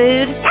fitness or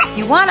food?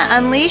 You want to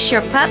unleash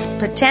your pup's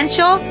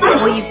potential?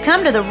 Well, you've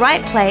come to the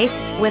right place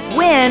with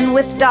Win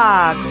with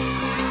Dogs.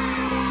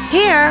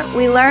 Here,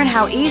 we learn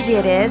how easy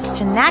it is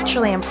to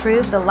naturally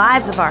improve the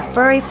lives of our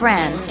furry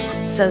friends.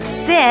 So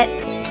sit,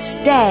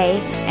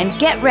 stay, and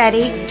get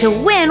ready to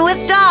win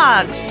with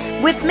dogs.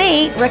 With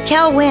me,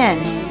 Raquel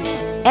Wynn.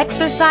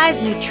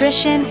 Exercise,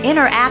 nutrition,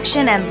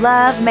 interaction, and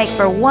love make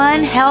for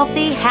one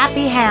healthy,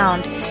 happy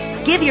hound.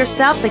 Give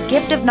yourself the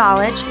gift of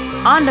knowledge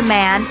on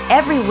demand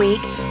every week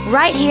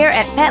right here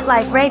at Pet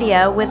Life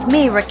Radio with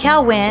me,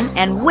 Raquel Wynn,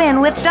 and Win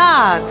with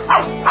Dogs.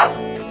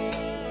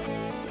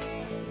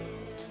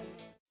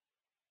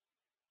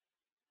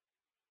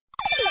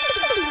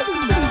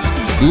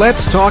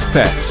 Let's Talk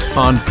Pets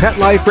on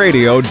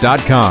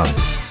PetLifeRadio.com.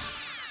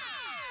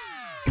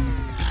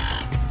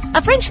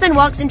 A Frenchman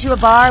walks into a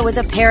bar with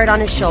a parrot on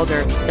his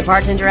shoulder. The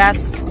bartender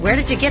asks, "Where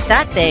did you get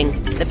that thing?"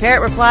 The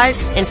parrot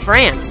replies, "In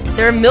France.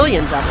 There are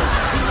millions of them."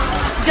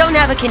 Don't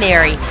have a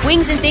canary.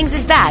 Wings and Things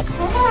is back.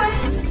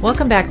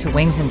 Welcome back to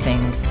Wings and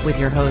Things with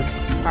your hosts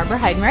Barbara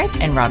Heidenreich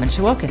and Robin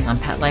Shawokis on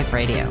Pet Life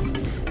Radio.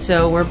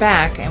 So we're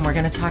back and we're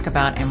going to talk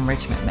about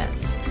enrichment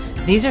myths.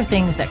 These are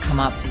things that come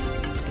up.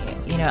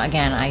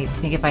 Again, I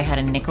think if I had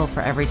a nickel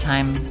for every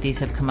time these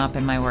have come up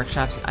in my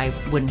workshops, I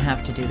wouldn't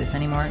have to do this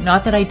anymore.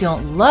 Not that I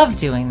don't love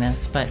doing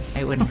this, but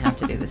I wouldn't have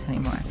to do this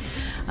anymore.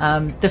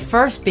 The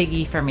first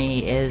biggie for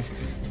me is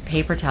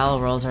paper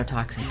towel rolls are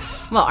toxic.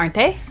 Well, aren't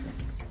they?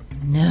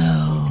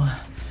 No.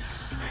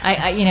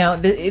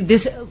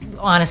 This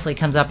honestly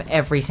comes up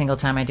every single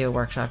time I do a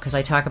workshop because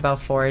I talk about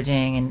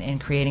foraging and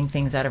creating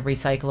things out of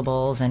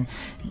recyclables, and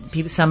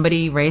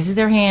somebody raises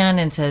their hand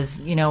and says,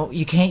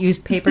 you can't use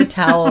paper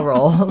towel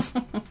rolls.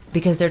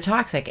 because they're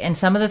toxic. And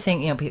some of the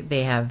things,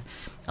 they have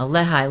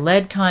a high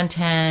lead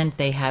content.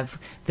 They have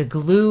the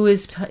glue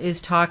is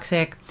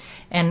toxic.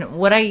 And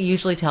what I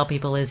usually tell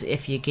people is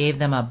if you gave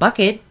them a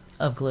bucket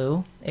of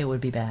glue, it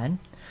would be bad.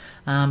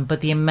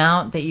 But the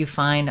amount that you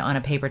find on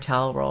a paper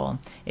towel roll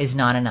is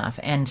not enough.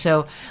 And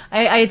so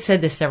I had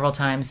said this several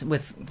times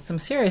with some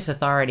serious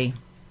authority,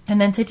 and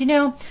then said,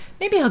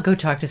 maybe I'll go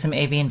talk to some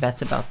avian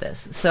vets about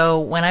this. So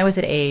when I was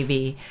at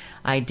AAV,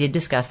 I did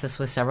discuss this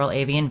with several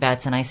avian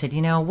vets, and I said,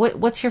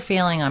 what's your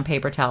feeling on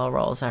paper towel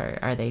rolls?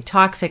 Are they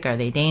toxic? Are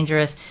they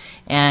dangerous?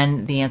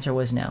 And the answer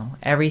was no.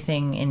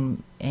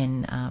 Everything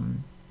in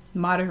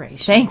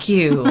moderation. Thank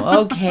you.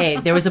 Okay.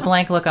 There was a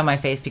blank look on my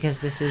face because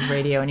this is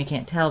radio and you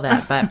can't tell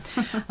that,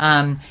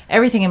 but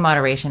everything in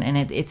moderation,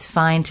 and it's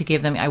fine to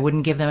give them. I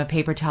wouldn't give them a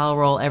paper towel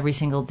roll every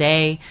single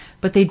day,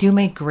 but they do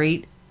make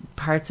great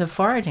parts of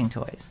foraging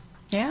toys.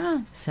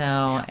 Yeah.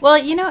 So, well,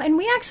 and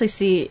we actually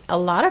see a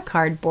lot of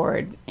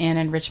cardboard in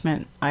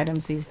enrichment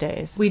items these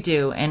days. We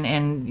do,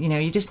 and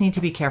you just need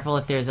to be careful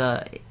if there's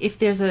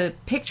a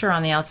picture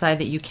on the outside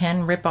that you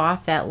can rip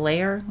off that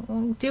layer,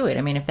 well, do it.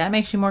 I mean, if that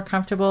makes you more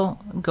comfortable,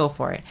 go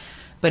for it.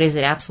 But is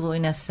it absolutely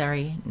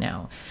necessary?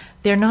 No.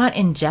 They're not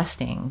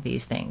ingesting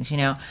these things.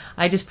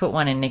 I just put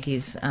one in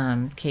Nikki's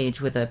cage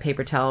with a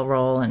paper towel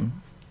roll and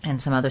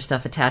some other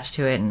stuff attached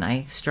to it, and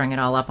I strung it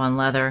all up on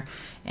leather,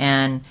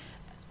 and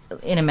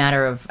in a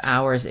matter of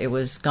hours, it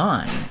was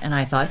gone. And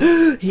I thought,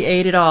 he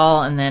ate it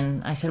all. And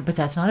then I said, but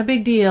that's not a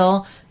big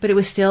deal. But it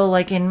was still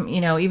like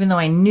even though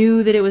I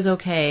knew that it was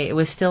okay, it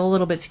was still a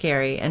little bit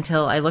scary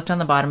until I looked on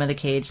the bottom of the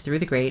cage through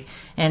the grate,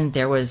 and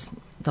there was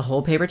the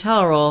whole paper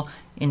towel roll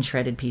in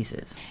shredded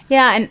pieces.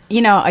 Yeah, and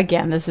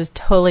again, this is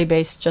totally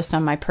based just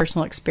on my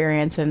personal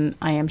experience, and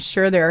I am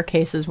sure there are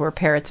cases where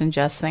parrots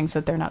ingest things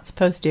that they're not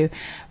supposed to.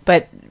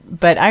 But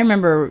I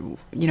remember,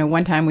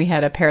 one time we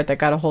had a parrot that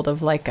got a hold of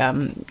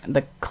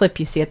the clip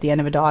you see at the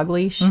end of a dog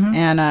leash,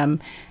 mm-hmm.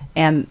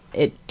 And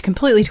it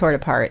completely tore it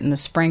apart, and the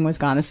spring was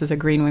gone. This was a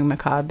green-winged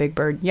macaw, big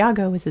bird.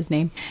 Iago was his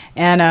name.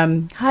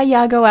 And hi,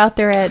 Iago, out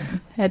there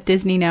at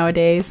Disney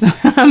nowadays.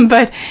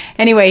 But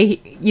anyway,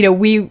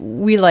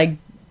 we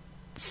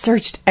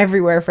searched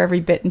everywhere for every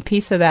bit and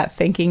piece of that,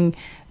 thinking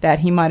that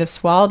he might have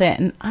swallowed it.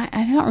 And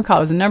I don't recall.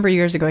 It was a number of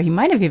years ago. He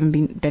might have even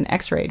been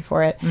x-rayed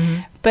for it.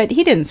 Mm-hmm. But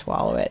he didn't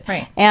swallow it.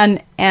 Right.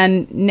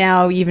 And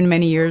now, even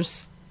many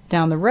years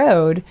down the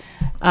road,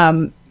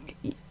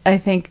 I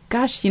think,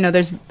 gosh,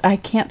 I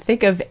can't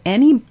think of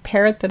any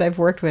parrot that I've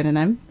worked with, and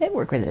I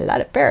work with a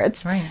lot of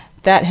parrots, right,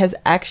 that has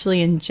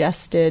actually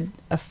ingested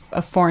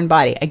a foreign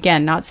body.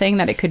 Again, not saying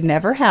that it could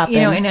never happen.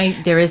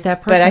 And there is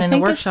that person in the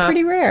workshop, it's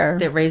pretty rare,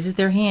 that raises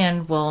their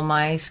hand. Well,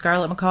 my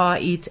scarlet macaw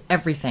eats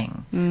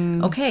everything.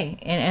 Mm. Okay,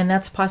 and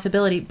that's a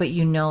possibility, but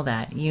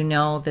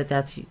that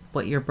that's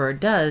what your bird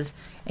does,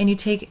 and you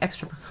take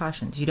extra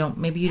precautions.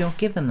 Maybe you don't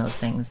give them those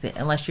things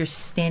unless you're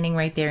standing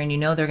right there and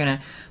they're going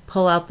to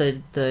pull out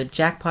the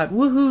jackpot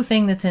woohoo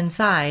thing that's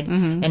inside,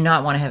 mm-hmm. and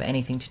not want to have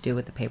anything to do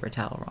with the paper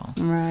towel roll.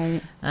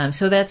 Right.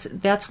 So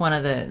that's one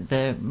of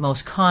the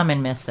most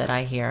common myths that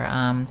I hear.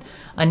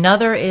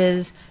 Another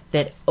is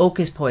that oak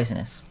is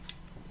poisonous.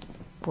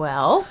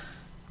 Well,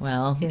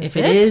 if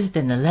it is,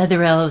 then the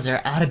leather elves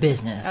are out of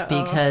business.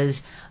 Uh-oh.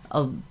 Because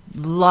a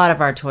lot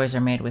of our toys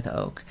are made with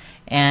oak.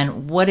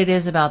 And what it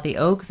is about the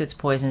oak that's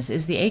poisonous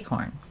is the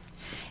acorn.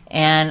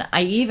 And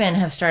I even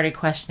have started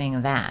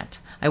questioning that.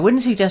 I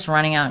wouldn't suggest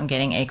running out and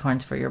getting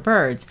acorns for your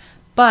birds,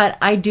 but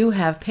I do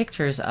have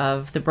pictures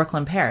of the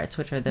Brooklyn parrots,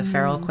 which are the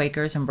feral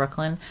Quakers in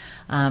Brooklyn,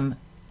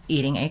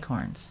 eating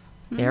acorns.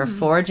 They're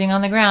foraging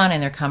on the ground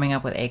and they're coming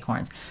up with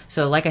acorns.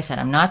 So like I said,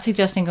 I'm not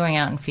suggesting going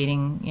out and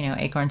feeding,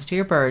 acorns to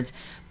your birds,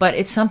 but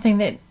it's something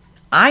that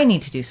I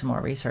need to do some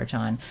more research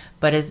on.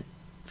 But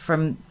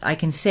I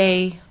can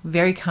say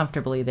very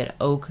comfortably that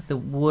oak, the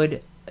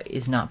wood,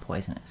 is not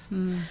poisonous.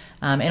 In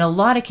a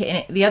lot of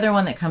cases, the other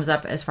one that comes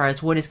up as far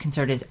as wood is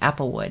concerned is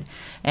applewood.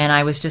 And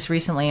I was just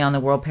recently on the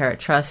World Parrot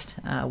Trust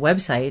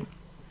website,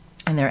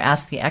 and their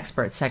Ask the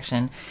Experts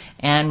section,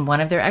 and one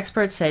of their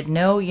experts said,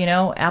 no,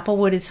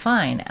 applewood is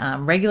fine.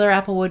 Regular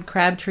applewood,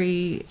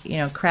 crabtree,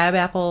 crab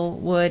apple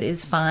wood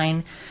is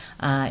fine.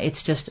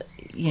 It's just,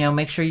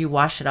 make sure you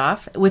wash it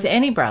off with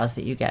any browse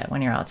that you get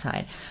when you're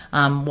outside.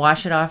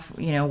 Wash it off,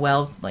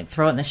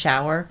 throw it in the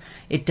shower.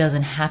 It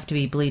doesn't have to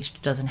be bleached.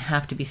 It doesn't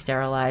have to be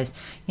sterilized.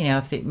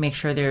 Make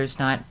sure there's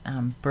not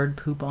bird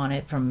poop on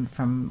it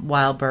from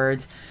wild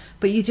birds.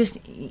 But you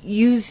just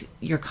use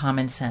your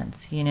common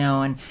sense,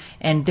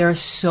 and there are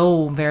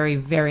so very,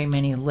 very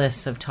many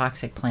lists of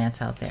toxic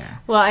plants out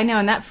there. Well, I know,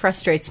 and that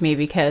frustrates me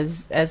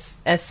because as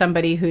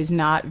somebody who's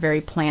not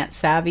very plant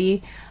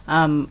savvy,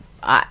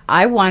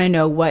 I want to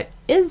know what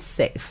is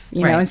safe,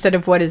 instead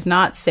of what is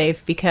not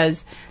safe,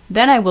 because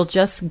then I will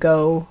just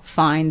go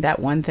find that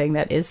one thing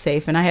that is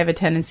safe. And I have a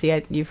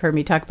tendency, you've heard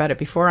me talk about it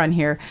before on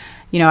here,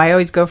 I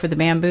always go for the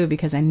bamboo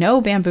because I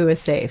know bamboo is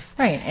safe.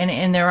 Right,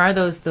 and there are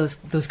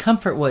those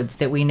comfort woods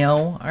that we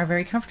know are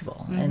very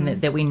comfortable, mm-hmm.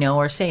 and that we know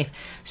are safe.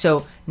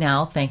 So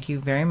now, thank you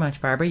very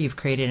much, Barbara. You've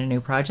created a new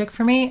project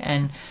for me,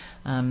 and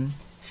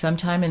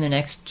sometime in the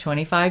next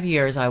 25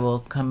 years, I will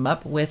come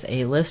up with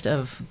a list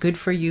of good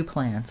for you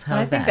plants.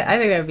 How's that? I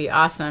think that would be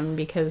awesome,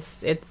 because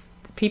it's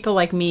people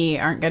like me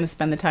aren't going to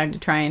spend the time to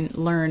try and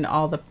learn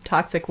all the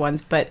toxic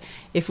ones. But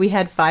if we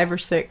had 5 or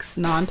 6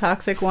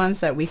 non-toxic ones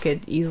that we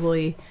could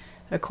easily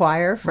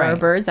acquire for our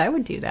birds, I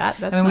would do that.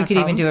 That's we could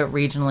even do it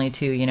regionally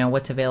too.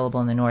 What's available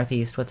in the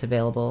Northeast, what's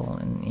available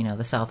in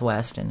the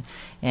Southwest,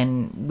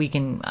 and we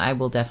can. I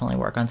will definitely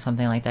work on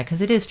something like that,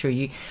 because it is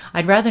true.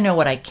 I'd rather know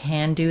what I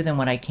can do than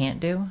what I can't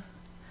do.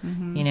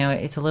 Mm-hmm.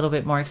 It's a little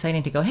bit more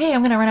exciting to go, hey,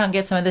 I'm going to run out and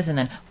get some of this, and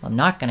then I'm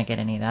not going to get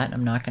any of that.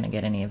 I'm not going to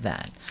get any of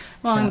that.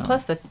 Well, and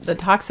plus the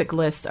toxic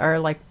lists are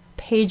like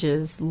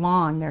pages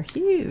long. They're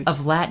huge.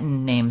 Of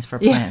Latin names for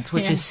plants,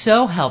 which is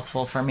so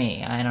helpful for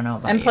me. I don't know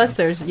about And plus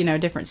there's,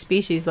 different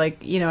species,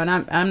 like, and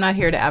I'm not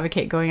here to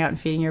advocate going out and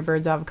feeding your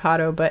birds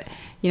avocado, but,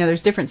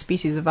 there's different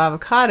species of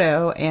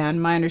avocado,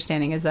 and my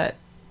understanding is that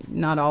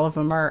not all of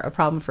them are a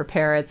problem for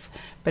parrots.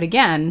 But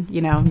again,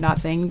 not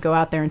saying go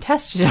out there and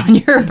test it on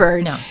your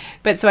bird. No.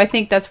 But so I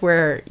think that's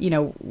where,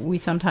 we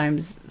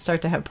sometimes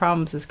start to have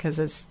problems, is because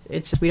it's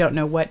just we don't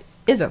know what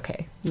is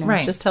okay.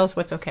 Right. Just tell us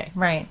what's okay.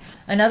 Right.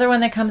 Another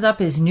one that comes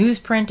up is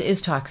newsprint is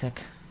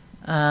toxic.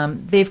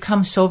 They've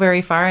come so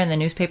very far in the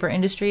newspaper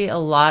industry. A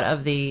lot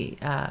of the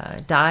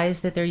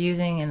dyes that they're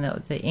using and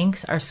the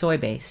inks are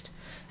soy-based,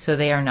 so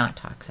they are not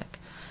toxic.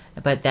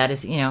 But that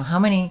is, how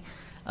many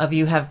of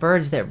you have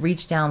birds that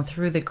reach down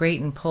through the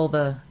grate and pull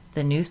the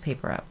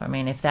newspaper up? I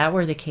mean, if that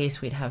were the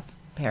case, we'd have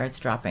parrots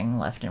dropping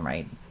left and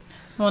right.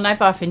 Well, and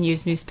I've often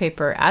used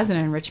newspaper as an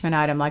enrichment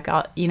item. Like,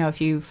 if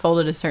you fold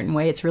it a certain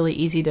way, it's really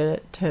easy to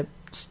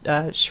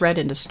shred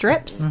into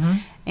strips. Mm-hmm.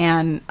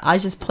 And I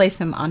just place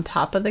them on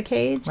top of the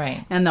cage,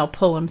 right, and they'll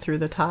pull them through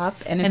the top.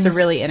 And it's a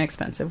really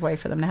inexpensive way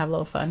for them to have a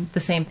little fun. The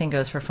same thing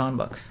goes for phone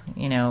books.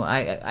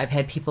 I've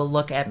had people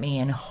look at me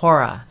in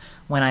horror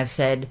when I've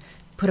said,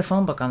 put a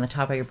phone book on the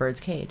top of your bird's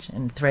cage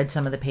and thread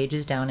some of the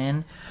pages down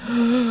in.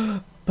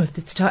 But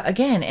it's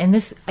again, and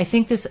I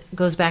think this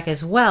goes back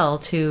as well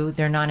to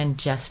they're not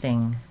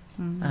ingesting,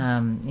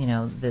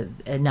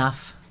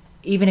 enough.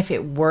 Even if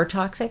it were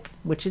toxic,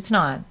 which it's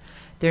not,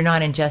 they're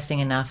not ingesting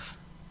enough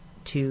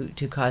to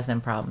cause them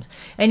problems.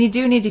 And you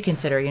do need to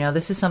consider,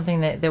 this is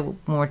something that when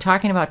we're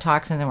talking about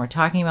toxins and we're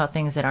talking about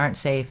things that aren't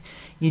safe,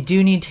 you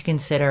do need to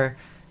consider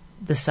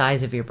the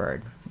size of your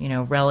bird,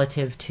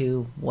 relative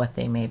to what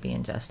they may be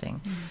ingesting.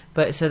 Mm-hmm.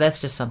 But so that's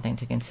just something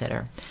to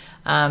consider.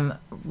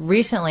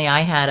 Recently,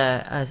 I had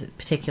a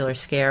particular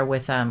scare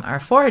with our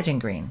foraging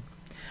green.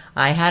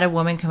 I had a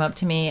woman come up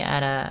to me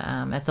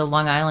at the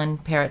Long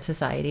Island Parrot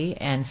Society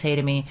and say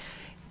to me,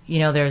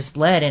 there's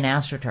lead in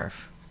AstroTurf.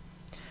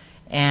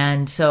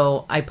 And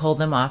so I pulled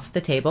them off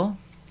the table.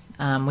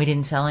 We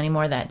didn't sell any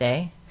more that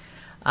day.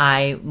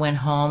 I went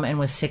home and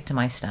was sick to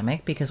my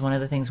stomach, because one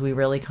of the things we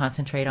really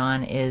concentrate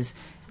on is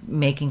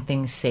making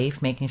things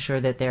safe, making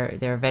sure that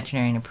they're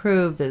veterinarian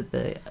approved,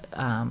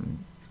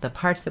 the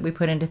parts that we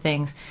put into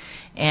things.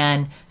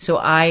 And so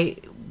I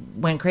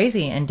went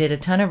crazy and did a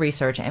ton of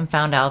research and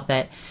found out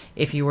that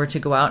if you were to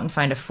go out and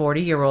find a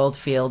 40-year-old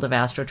field of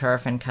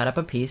AstroTurf and cut up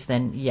a piece,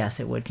 then yes,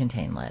 it would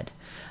contain lead.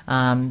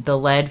 The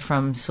lead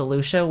from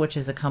Solutia, which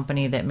is a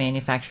company that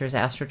manufactures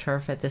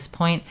AstroTurf at this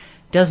point,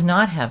 does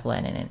not have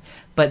lead in it.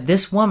 But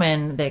this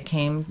woman that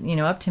came,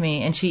 up to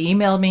me, and she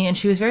emailed me, and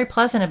she was very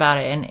pleasant about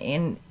it,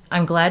 and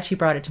I'm glad she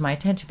brought it to my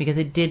attention, because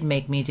it did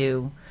make me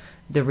do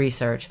the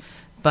research.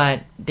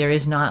 But there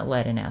is not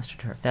lead in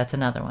AstroTurf. That's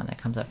another one that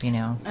comes up,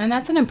 And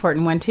that's an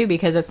important one, too,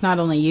 because it's not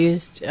only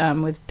used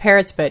with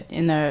parrots, but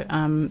in the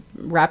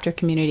raptor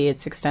community,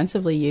 it's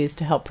extensively used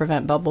to help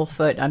prevent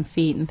bubblefoot on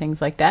feet and things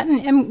like that,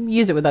 and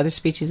use it with other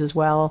species as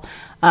well.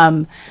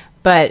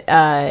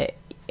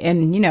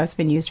 It's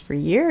been used for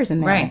years in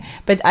there. Right.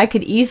 But I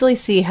could easily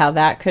see how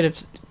that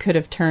could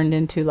have turned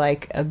into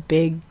like a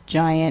big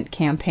giant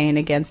campaign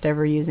against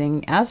ever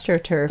using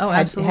AstroTurf. Oh,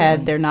 absolutely.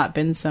 Had there not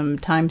been some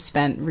time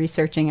spent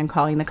researching and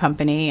calling the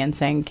company and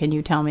saying, can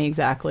you tell me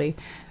exactly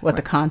what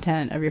the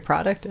content of your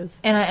product is?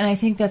 And I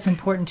think that's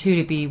important too,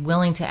 to be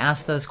willing to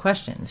ask those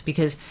questions,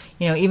 because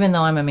even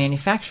though I'm a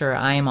manufacturer,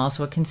 I am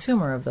also a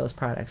consumer of those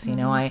products.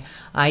 Mm-hmm.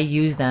 I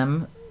use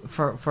them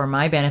for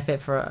my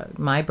benefit, for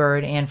my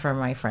bird and for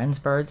my friends'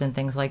 birds and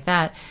things like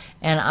that,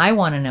 and I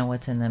want to know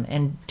what's in them.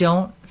 And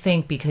don't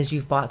think because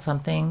you've bought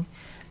something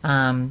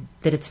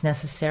that it's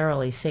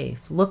necessarily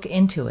safe. Look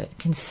into it.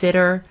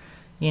 Consider,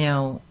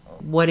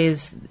 what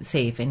is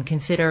safe, and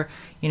consider,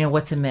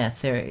 what's a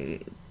myth.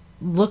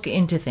 Look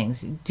into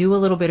things. Do a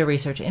little bit of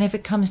research, and if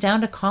it comes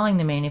down to calling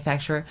the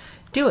manufacturer,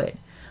 do it.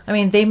 I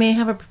mean, they may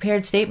have a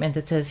prepared statement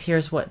that says,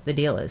 here's what the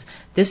deal is.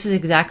 This is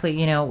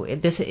exactly,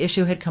 this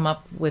issue had come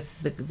up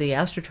with the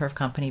AstroTurf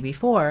company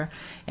before,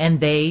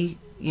 and they,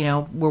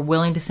 were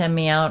willing to send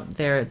me out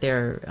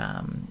their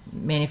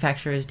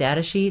manufacturer's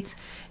data sheets,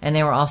 and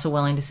they were also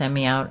willing to send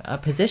me out a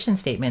position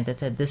statement that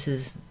said,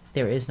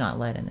 there is not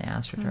lead in the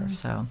AstroTurf. Mm-hmm.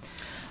 So,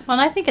 well,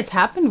 and I think it's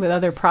happened with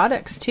other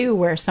products, too,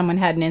 where someone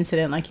had an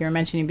incident, like you were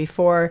mentioning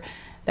before,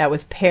 that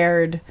was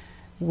paired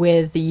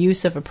with the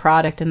use of a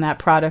product, and that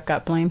product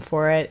got blamed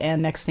for it,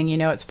 and next thing you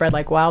know, it spread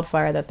like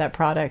wildfire that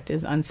product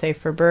is unsafe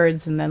for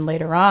birds, and then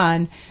later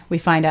on we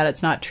find out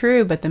it's not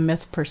true, but the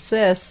myth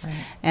persists. Right.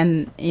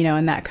 And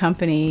and that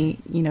company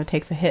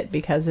takes a hit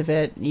because of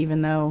it,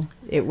 even though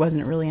it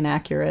wasn't really an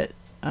accurate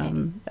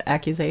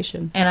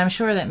accusation. And I'm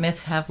sure that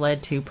myths have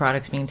led to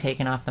products being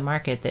taken off the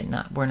market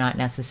that were not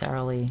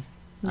necessarily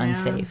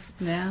unsafe.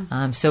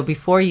 Yeah. So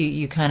before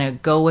you kind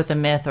of go with a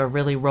myth or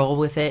really roll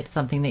with it,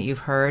 something that you've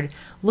heard,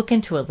 look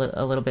into it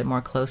a little bit more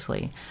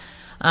closely.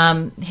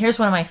 Here's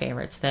one of my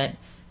favorites, that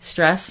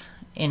stress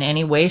in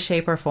any way,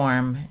 shape, or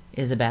form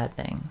is a bad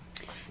thing.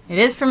 It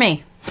is for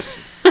me.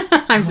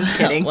 I'm just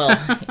kidding.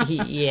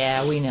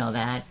 Yeah, we know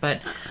that. But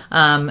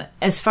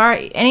as far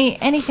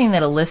anything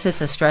that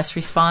elicits a stress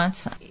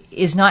response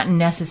is not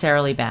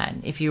necessarily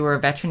bad. If you were a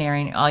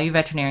veterinarian, all you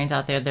veterinarians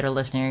out there that are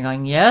listening are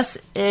going, yes,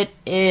 it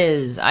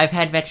is. I've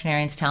had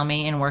veterinarians tell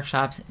me in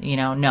workshops,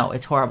 no,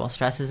 it's horrible.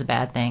 Stress is a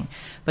bad thing.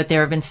 But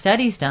there have been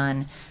studies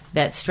done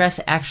that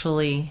stress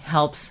actually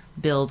helps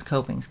build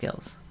coping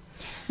skills.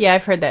 Yeah,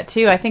 I've heard that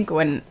too. I think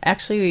when I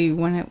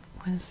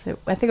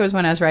think it was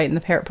when I was writing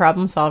the Parrot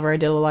Problem Solver, I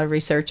did a lot of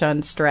research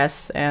on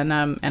stress and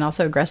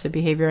also aggressive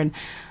behavior. And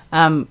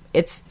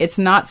it's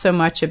not so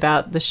much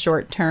about the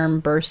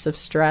short-term bursts of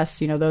stress.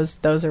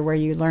 Those are where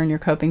you learn your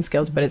coping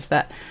skills, but it's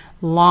that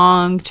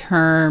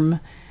long-term,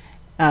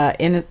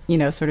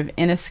 sort of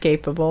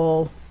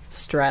inescapable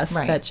stress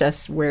that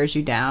just wears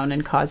you down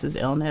and causes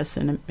illness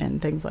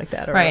and things like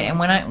that. Right. And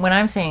when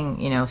I'm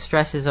saying,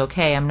 stress is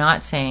okay, I'm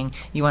not saying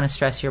you want to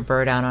stress your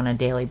bird out on a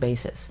daily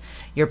basis.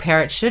 Your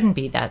parrot shouldn't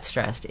be that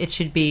stressed. It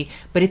should be,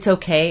 but it's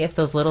okay if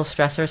those little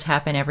stressors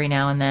happen every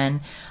now and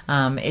then.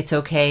 It's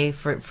okay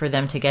for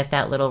them to get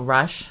that little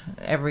rush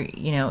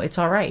it's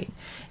all right.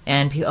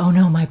 And people, oh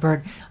no, my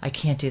bird, I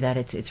can't do that.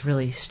 It's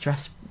really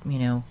stress,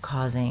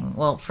 causing.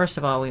 Well, first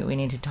of all, we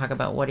need to talk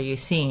about what are you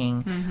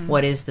seeing? Mm-hmm.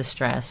 What is the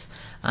stress?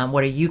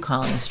 What are you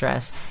calling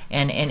stress?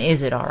 And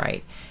is it all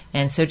right?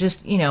 And so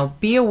just,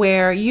 be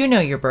aware,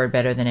 your bird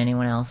better than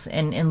anyone else.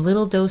 And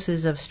little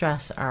doses of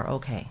stress are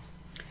okay.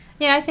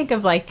 Yeah, I think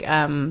of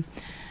for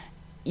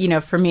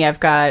me, I've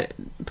got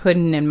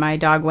Puddin' and my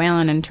dog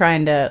Waylon, and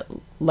trying to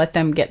let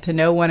them get to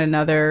know one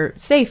another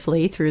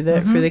safely through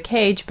the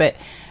cage. But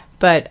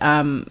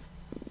how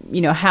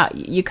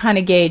you kind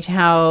of gauge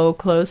how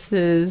close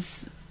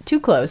is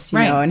too close,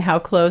 and how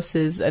close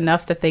is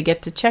enough that they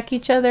get to check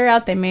each other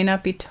out. They may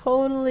not be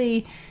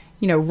totally,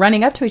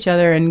 running up to each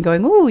other and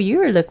going, "Ooh,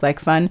 you look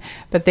like fun,"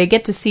 but they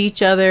get to see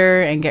each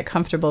other and get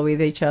comfortable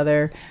with each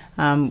other.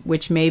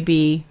 Which may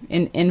be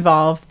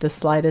involve the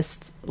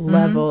slightest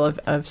level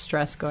of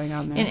stress going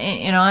on there.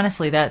 And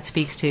honestly, that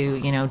speaks to,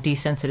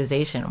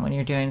 desensitization. When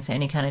you're doing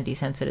any kind of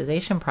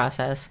desensitization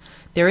process,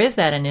 there is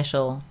that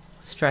initial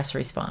stress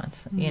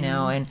response,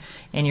 and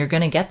you're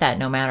going to get that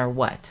no matter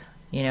what.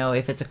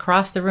 If it's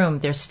across the room,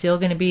 there's still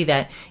going to be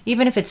that,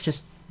 even if it's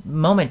just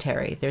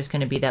momentary, there's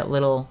going to be that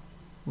little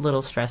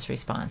stress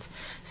response.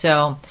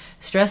 So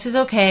stress is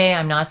okay.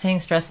 I'm not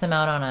saying stress them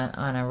out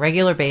on a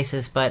regular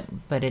basis, but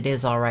it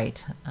is all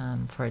right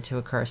for it to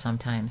occur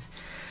sometimes.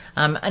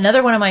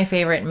 Another one of my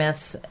favorite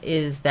myths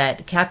is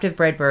that captive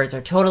bred birds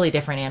are totally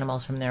different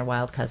animals from their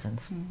wild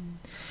cousins.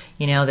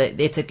 Mm-hmm. That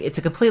it's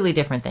a completely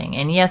different thing.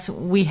 And yes,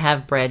 we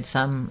have bred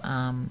some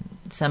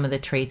of the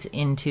traits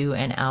into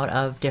and out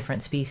of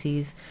different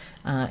species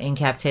in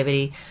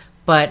captivity,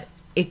 but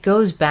it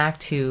goes back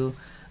to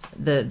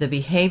the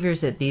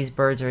behaviors that these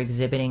birds are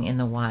exhibiting in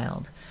the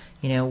wild.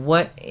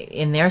 What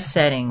in their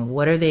setting,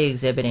 what are they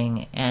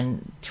exhibiting,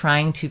 and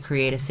trying to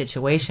create a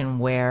situation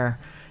where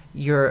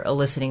you're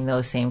eliciting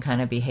those same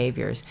kind of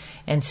behaviors.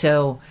 And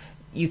so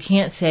you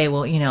can't say,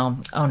 well,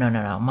 oh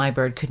no, my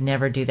bird could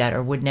never do that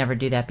or would never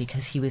do that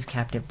because he was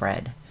captive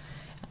bred.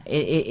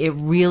 It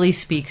really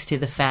speaks to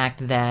the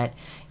fact that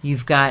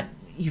you've got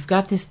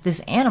this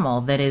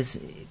animal that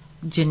is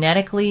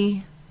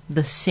genetically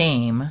the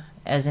same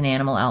as an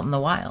animal out in the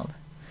wild.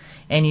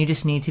 And you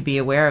just need to be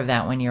aware of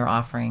that when you're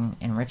offering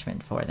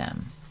enrichment for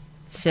them.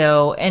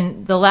 So,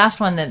 and the last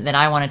one that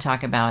I want to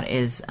talk about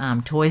is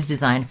toys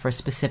designed for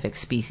specific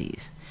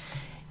species.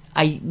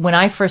 When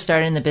I first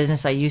started in the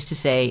business, I used to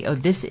say, oh,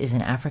 this is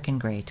an African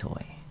gray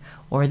toy,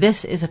 or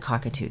this is a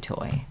cockatoo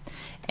toy.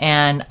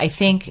 And I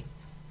think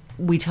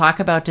we talk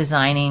about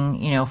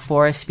designing,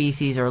 for a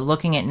species or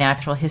looking at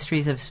natural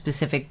histories of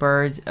specific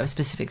birds, of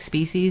specific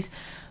species,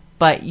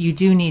 but you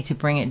do need to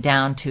bring it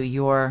down to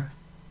your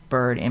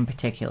bird in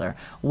particular.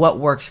 What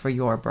works for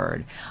your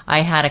bird? I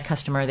had a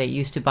customer that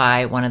used to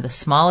buy one of the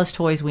smallest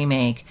toys we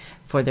make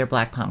for their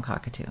black palm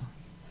cockatoo.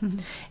 Mm-hmm.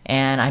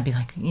 And I'd be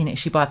like,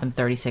 she bought them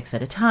 36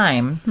 at a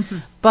time. Mm-hmm.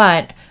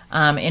 But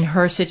in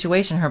her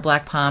situation, her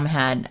black palm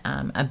had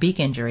a beak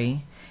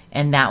injury,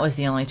 and that was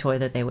the only toy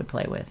that they would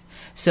play with.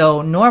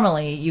 So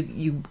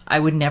normally, I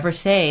would never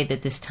say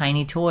that this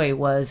tiny toy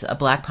was a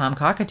black palm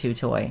cockatoo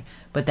toy,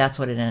 but that's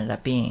what it ended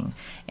up being.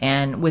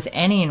 And with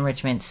any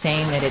enrichment,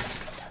 saying that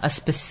it's a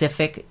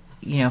specific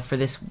for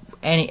this.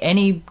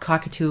 Any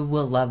cockatoo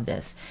will love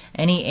this.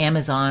 Any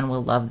Amazon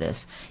will love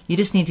this. You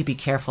just need to be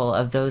careful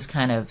of those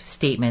kind of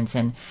statements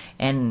and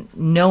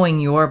knowing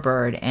your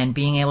bird and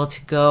being able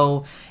to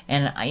go.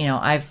 And,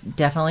 I've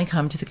definitely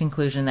come to the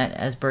conclusion that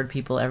as bird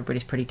people,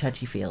 everybody's pretty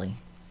touchy-feely.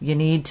 You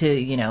need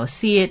to,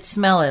 see it,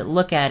 smell it,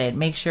 look at it,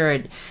 make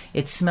sure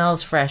it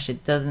smells fresh.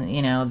 It doesn't,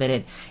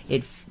 that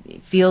it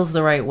feels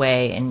the right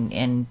way,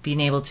 and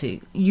being able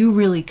to, you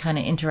really kind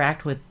of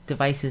interact with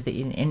devices that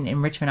in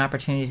enrichment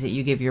opportunities that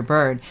you give your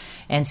bird.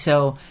 And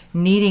so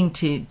needing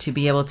to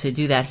be able to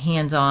do that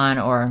hands-on,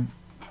 or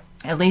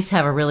at least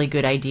have a really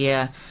good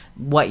idea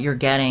what you're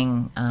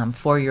getting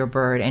for your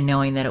bird, and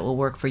knowing that it will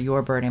work for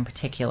your bird in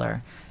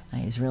particular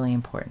is really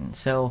important.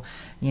 So,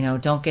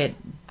 don't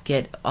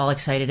get all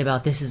excited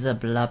about this is a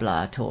blah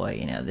blah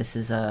toy. This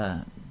is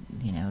a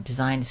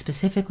designed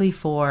specifically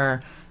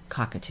for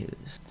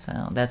cockatoos.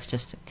 So that's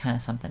just kind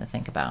of something to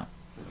think about.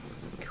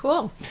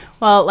 Cool.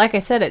 Well, like I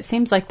said, it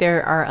seems like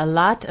there are a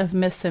lot of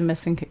myths and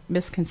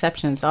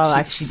misconceptions.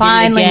 I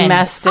finally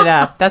messed it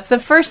up. That's the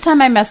first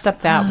time I messed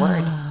up that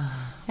word.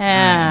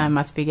 I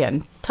must be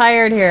getting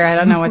tired here. I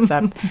don't know what's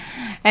up.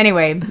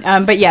 Anyway,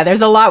 but yeah, there's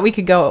a lot we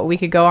could go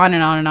on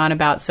and on and on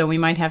about, so we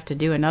might have to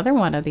do another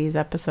one of these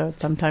episodes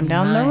sometime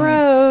down the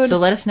road. So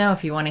let us know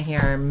if you want to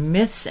hear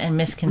Myths and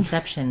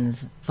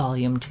Misconceptions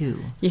Volume 2.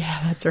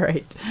 Yeah, that's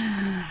right.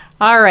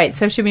 All right,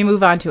 so should we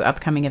move on to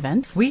upcoming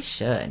events? We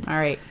should. All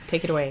right,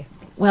 take it away.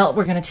 Well,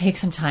 we're going to take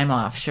some time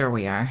off. Sure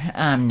we are.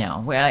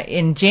 No. Well,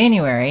 in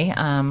January,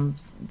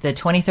 the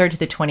 23rd to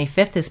the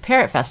 25th is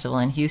Parrot Festival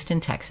in Houston,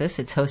 Texas.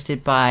 It's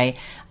hosted by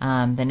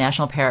the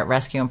National Parrot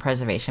Rescue and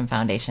Preservation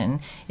Foundation.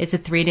 It's a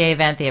 3-day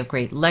event. They have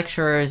great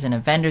lecturers and a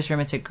vendor's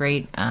room. It's a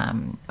great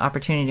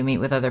opportunity to meet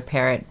with other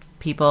parrot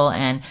people,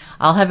 and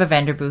I'll have a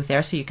vendor booth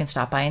there so you can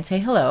stop by and say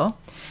hello.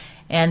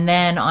 And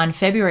then on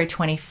February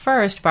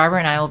 21st, Barbara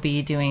and I will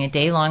be doing a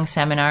day-long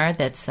seminar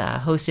that's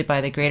hosted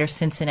by the Greater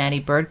Cincinnati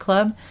Bird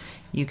Club.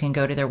 You can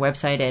go to their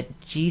website at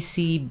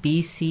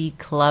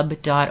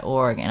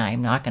gcbcclub.org, and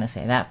I'm not going to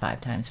say that 5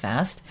 times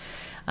fast.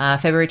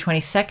 February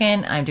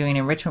 22nd, I'm doing an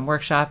enrichment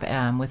workshop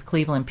with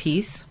Cleveland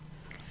Peace.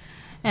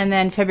 And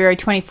then February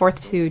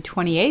 24th to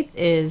 28th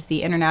is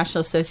the International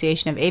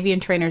Association of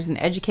Avian Trainers and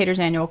Educators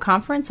Annual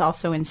Conference,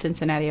 also in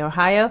Cincinnati,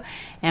 Ohio.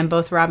 And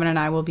both Robin and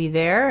I will be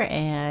there,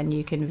 and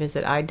you can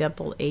visit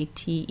iAATE.org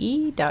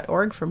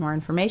for more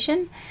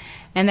information.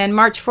 And then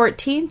March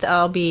 14th,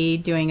 I'll be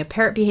doing a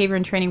parrot behavior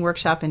and training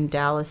workshop in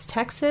Dallas,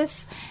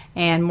 Texas.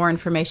 And more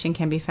information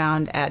can be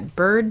found at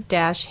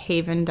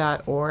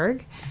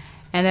bird-haven.org.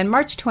 And then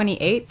March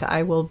 28th,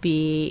 I will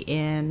be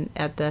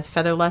at the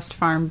Featherlust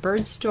Farm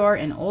Bird Store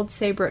in Old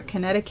Saybrook,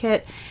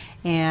 Connecticut.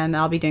 And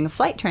I'll be doing a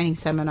flight training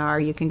seminar.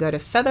 You can go to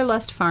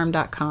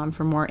featherlustfarm.com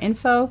for more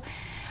info.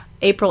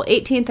 April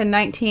 18th and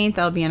 19th,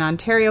 I'll be in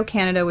Ontario,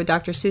 Canada with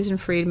Dr. Susan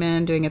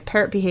Friedman doing a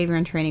parrot behavior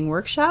and training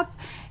workshop.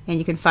 And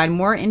you can find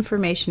more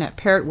information at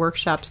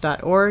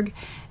parrotworkshops.org.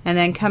 And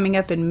then coming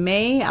up in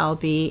May, I'll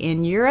be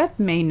in Europe,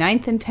 May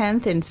 9th and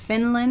 10th in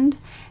Finland,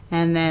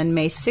 and then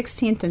May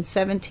 16th and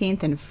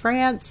 17th in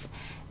France,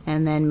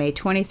 and then May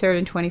 23rd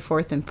and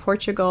 24th in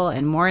Portugal.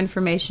 And more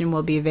information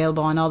will be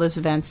available on all those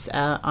events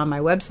on my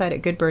website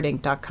at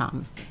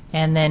goodbirdinc.com.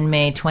 And then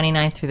May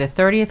 29th through the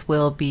 30th,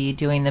 we'll be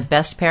doing the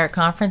Best Parrot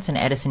Conference in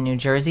Edison, New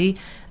Jersey.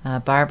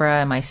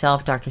 Barbara,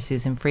 myself, Dr.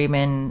 Susan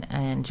Friedman,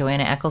 and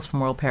Joanna Eccles from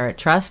World Parrot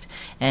Trust.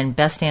 And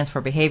BEST stands for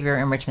Behavior,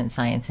 Enrichment,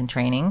 Science, and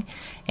Training.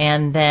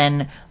 And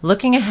then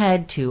looking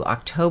ahead to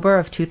October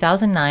of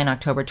 2009,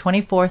 October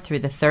 24th through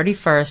the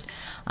 31st,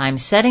 I'm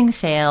setting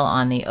sail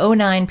on the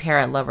 09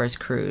 Parrot Lovers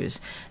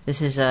Cruise.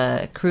 This is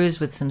a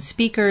cruise with some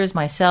speakers,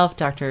 myself,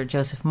 Dr.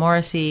 Joseph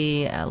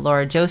Morrissey,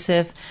 Laura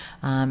Joseph,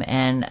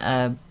 and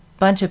a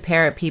bunch of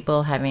parrot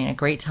people having a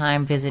great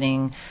time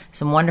visiting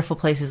some wonderful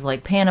places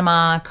like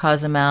Panama,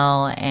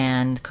 Cozumel,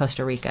 and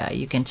Costa Rica.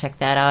 You can check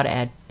that out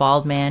at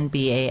Baldman,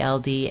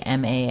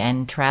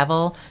 BALDMAN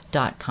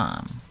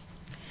travel.com.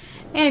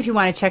 And if you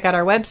want to check out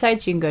our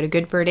websites, you can go to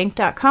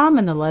goodbirdinc.com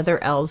and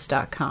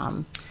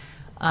theletherelves.com.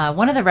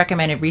 One of the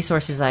recommended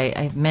resources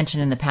I've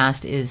mentioned in the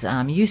past is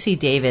UC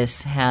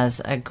Davis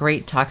has a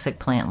great toxic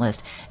plant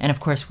list. And of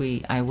course,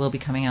 I will be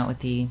coming out with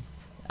the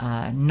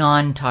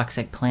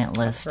non-toxic plant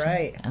list. That's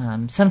right.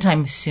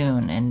 Sometime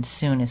soon, and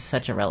soon is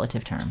such a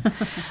relative term.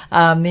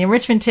 The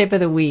enrichment tip of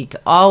the week: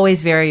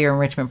 always vary your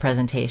enrichment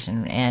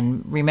presentation,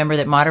 and remember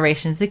that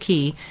moderation is the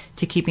key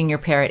to keeping your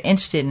parrot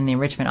interested in the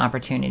enrichment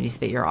opportunities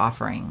that you're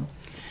offering.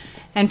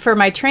 And for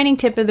my training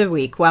tip of the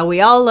week, while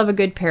we all love a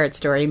good parrot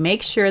story,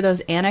 make sure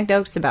those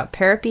anecdotes about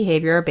parrot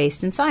behavior are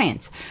based in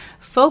science.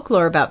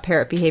 Folklore about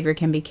parrot behavior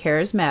can be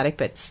charismatic,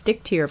 but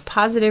stick to your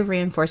positive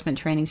reinforcement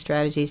training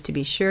strategies to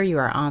be sure you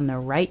are on the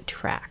right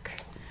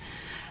track.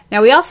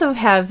 Now, we also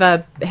have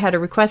had a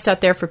request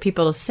out there for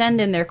people to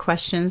send in their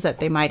questions that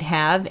they might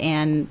have,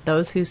 and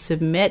those who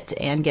submit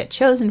and get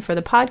chosen for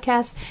the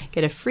podcast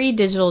get a free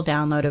digital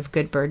download of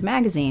Good Bird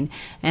Magazine.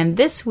 And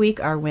this week,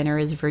 our winner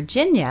is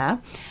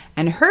Virginia,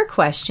 and her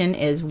question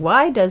is,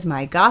 why does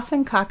my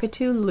Goffin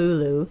cockatoo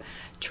Lulu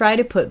try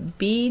to put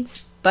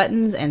beads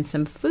buttons and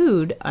some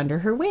food under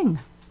her wing.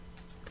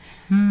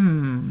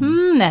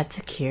 That's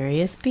a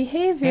curious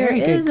behavior, Very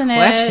good isn't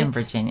question, it?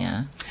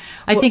 Virginia.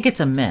 I think it's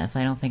a myth.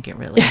 I don't think it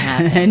really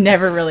happened. It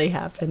never really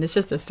happened. It's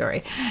just a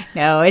story.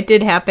 No, it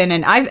did happen,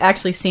 and I've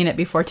actually seen it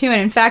before too.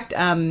 And in fact,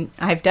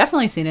 I've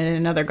definitely seen it in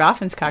another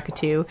Goffin's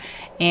cockatoo.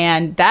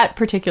 And that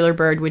particular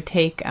bird would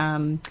take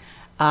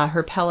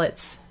her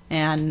pellets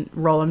and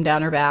roll them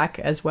down her back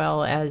as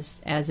well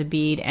as a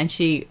bead. And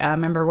she, I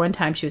remember one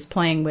time she was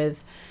playing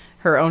with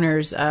her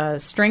owner's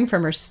string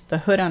from the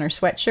hood on her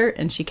sweatshirt,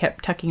 and she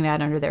kept tucking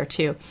that under there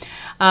too.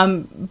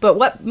 But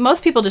what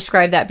most people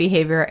describe that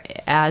behavior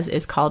as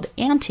is called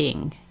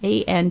anting,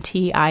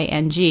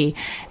 A-N-T-I-N-G.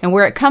 And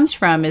where it comes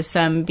from is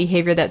some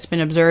behavior that's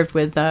been observed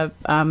with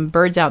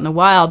birds out in the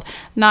wild,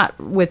 not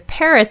with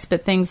parrots,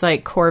 but things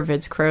like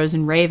corvids, crows,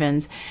 and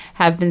ravens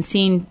have been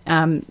seen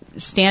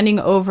standing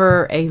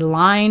over a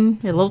line,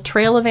 a little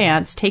trail of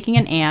ants, taking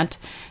an ant,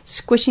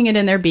 squishing it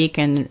in their beak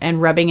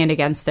and rubbing it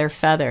against their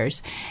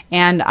feathers.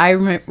 And I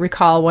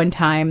recall one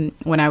time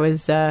when I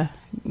was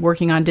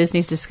working on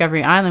Disney's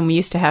Discovery Island, we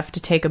used to have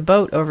to take a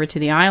boat over to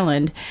the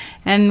island,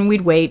 and we'd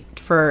wait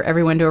for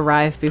everyone to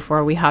arrive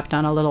before we hopped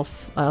on a little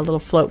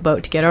float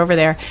boat to get over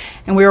there.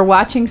 And we were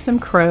watching some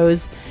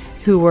crows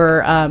who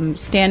were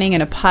standing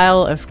in a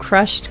pile of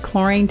crushed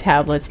chlorine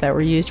tablets that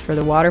were used for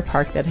the water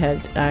park that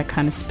had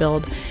kind of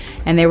spilled.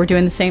 And they were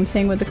doing the same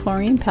thing with the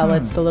chlorine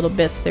pellets, the little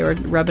bits, they were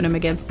rubbing them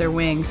against their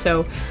wings.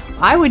 So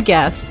I would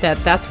guess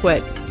that that's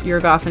what your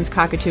Goffin's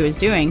cockatoo is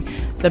doing.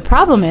 The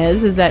problem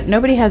is that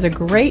nobody has a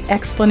great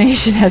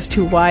explanation as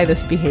to why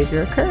this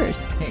behavior occurs.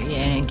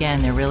 And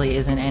again, there really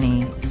isn't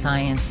any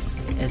science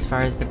as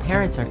far as the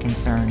parrots are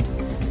concerned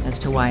as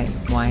to why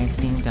it's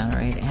being done,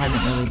 right? It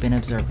hasn't really been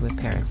observed with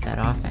parrots that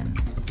often.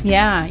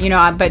 Yeah,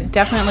 but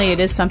definitely it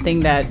is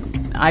something that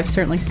I've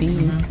certainly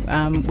seen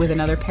with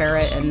another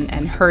parrot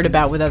and heard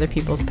about with other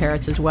people's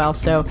parrots as well.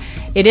 So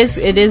it is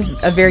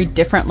a very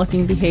different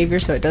looking behavior.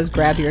 So it does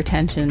grab your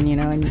attention,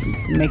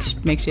 and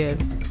makes you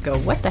go,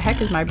 what the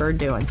heck is my bird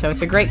doing? So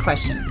it's a great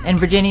question. And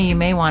Virginia, you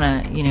may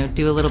want to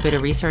do a little bit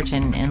of research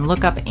and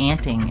look up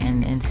anting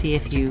and see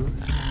if you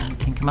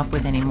can come up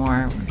with any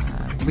more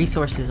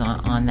resources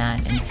on that.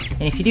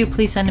 And if you do,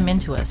 please send them in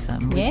to us.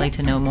 We'd like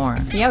to know more.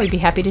 Yeah, we'd be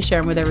happy to share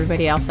them with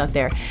everybody else out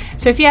there.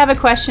 So if you have a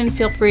question,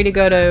 feel free to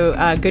go to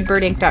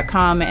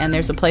goodbirdinc.com, and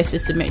there's a place to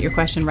submit your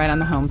question right on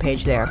the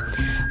homepage there.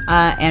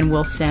 And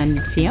we'll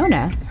send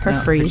Fiona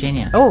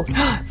Virginia. Oh,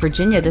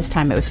 Virginia this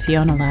time. It was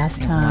Fiona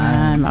last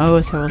time. Oh,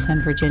 so we'll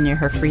send Virginia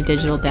her free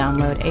digital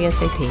download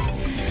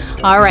ASAP.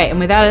 All right, and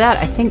without that,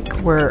 I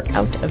think we're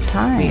out of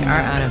time. We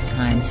are out of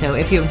time. So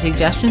if you have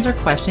suggestions or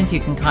questions,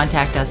 you can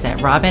contact us at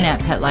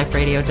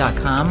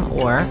robin@petliferadio.com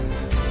or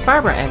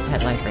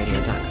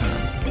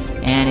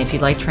barbara@petliferadio.com. And if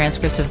you'd like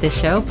transcripts of this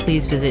show,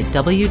 please visit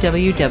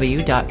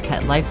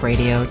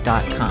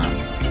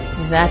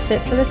www.petliferadio.com. That's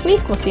it for this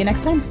week. We'll see you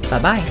next time.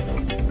 Bye-bye.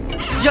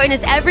 Join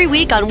us every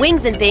week on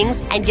Wings and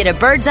Things and get a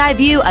bird's eye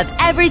view of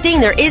everything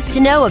there is to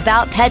know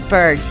about pet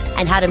birds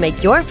and how to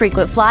make your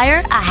frequent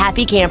flyer a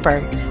happy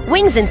camper.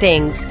 Wings and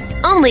Things,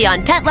 only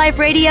on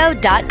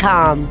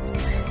PetLifeRadio.com.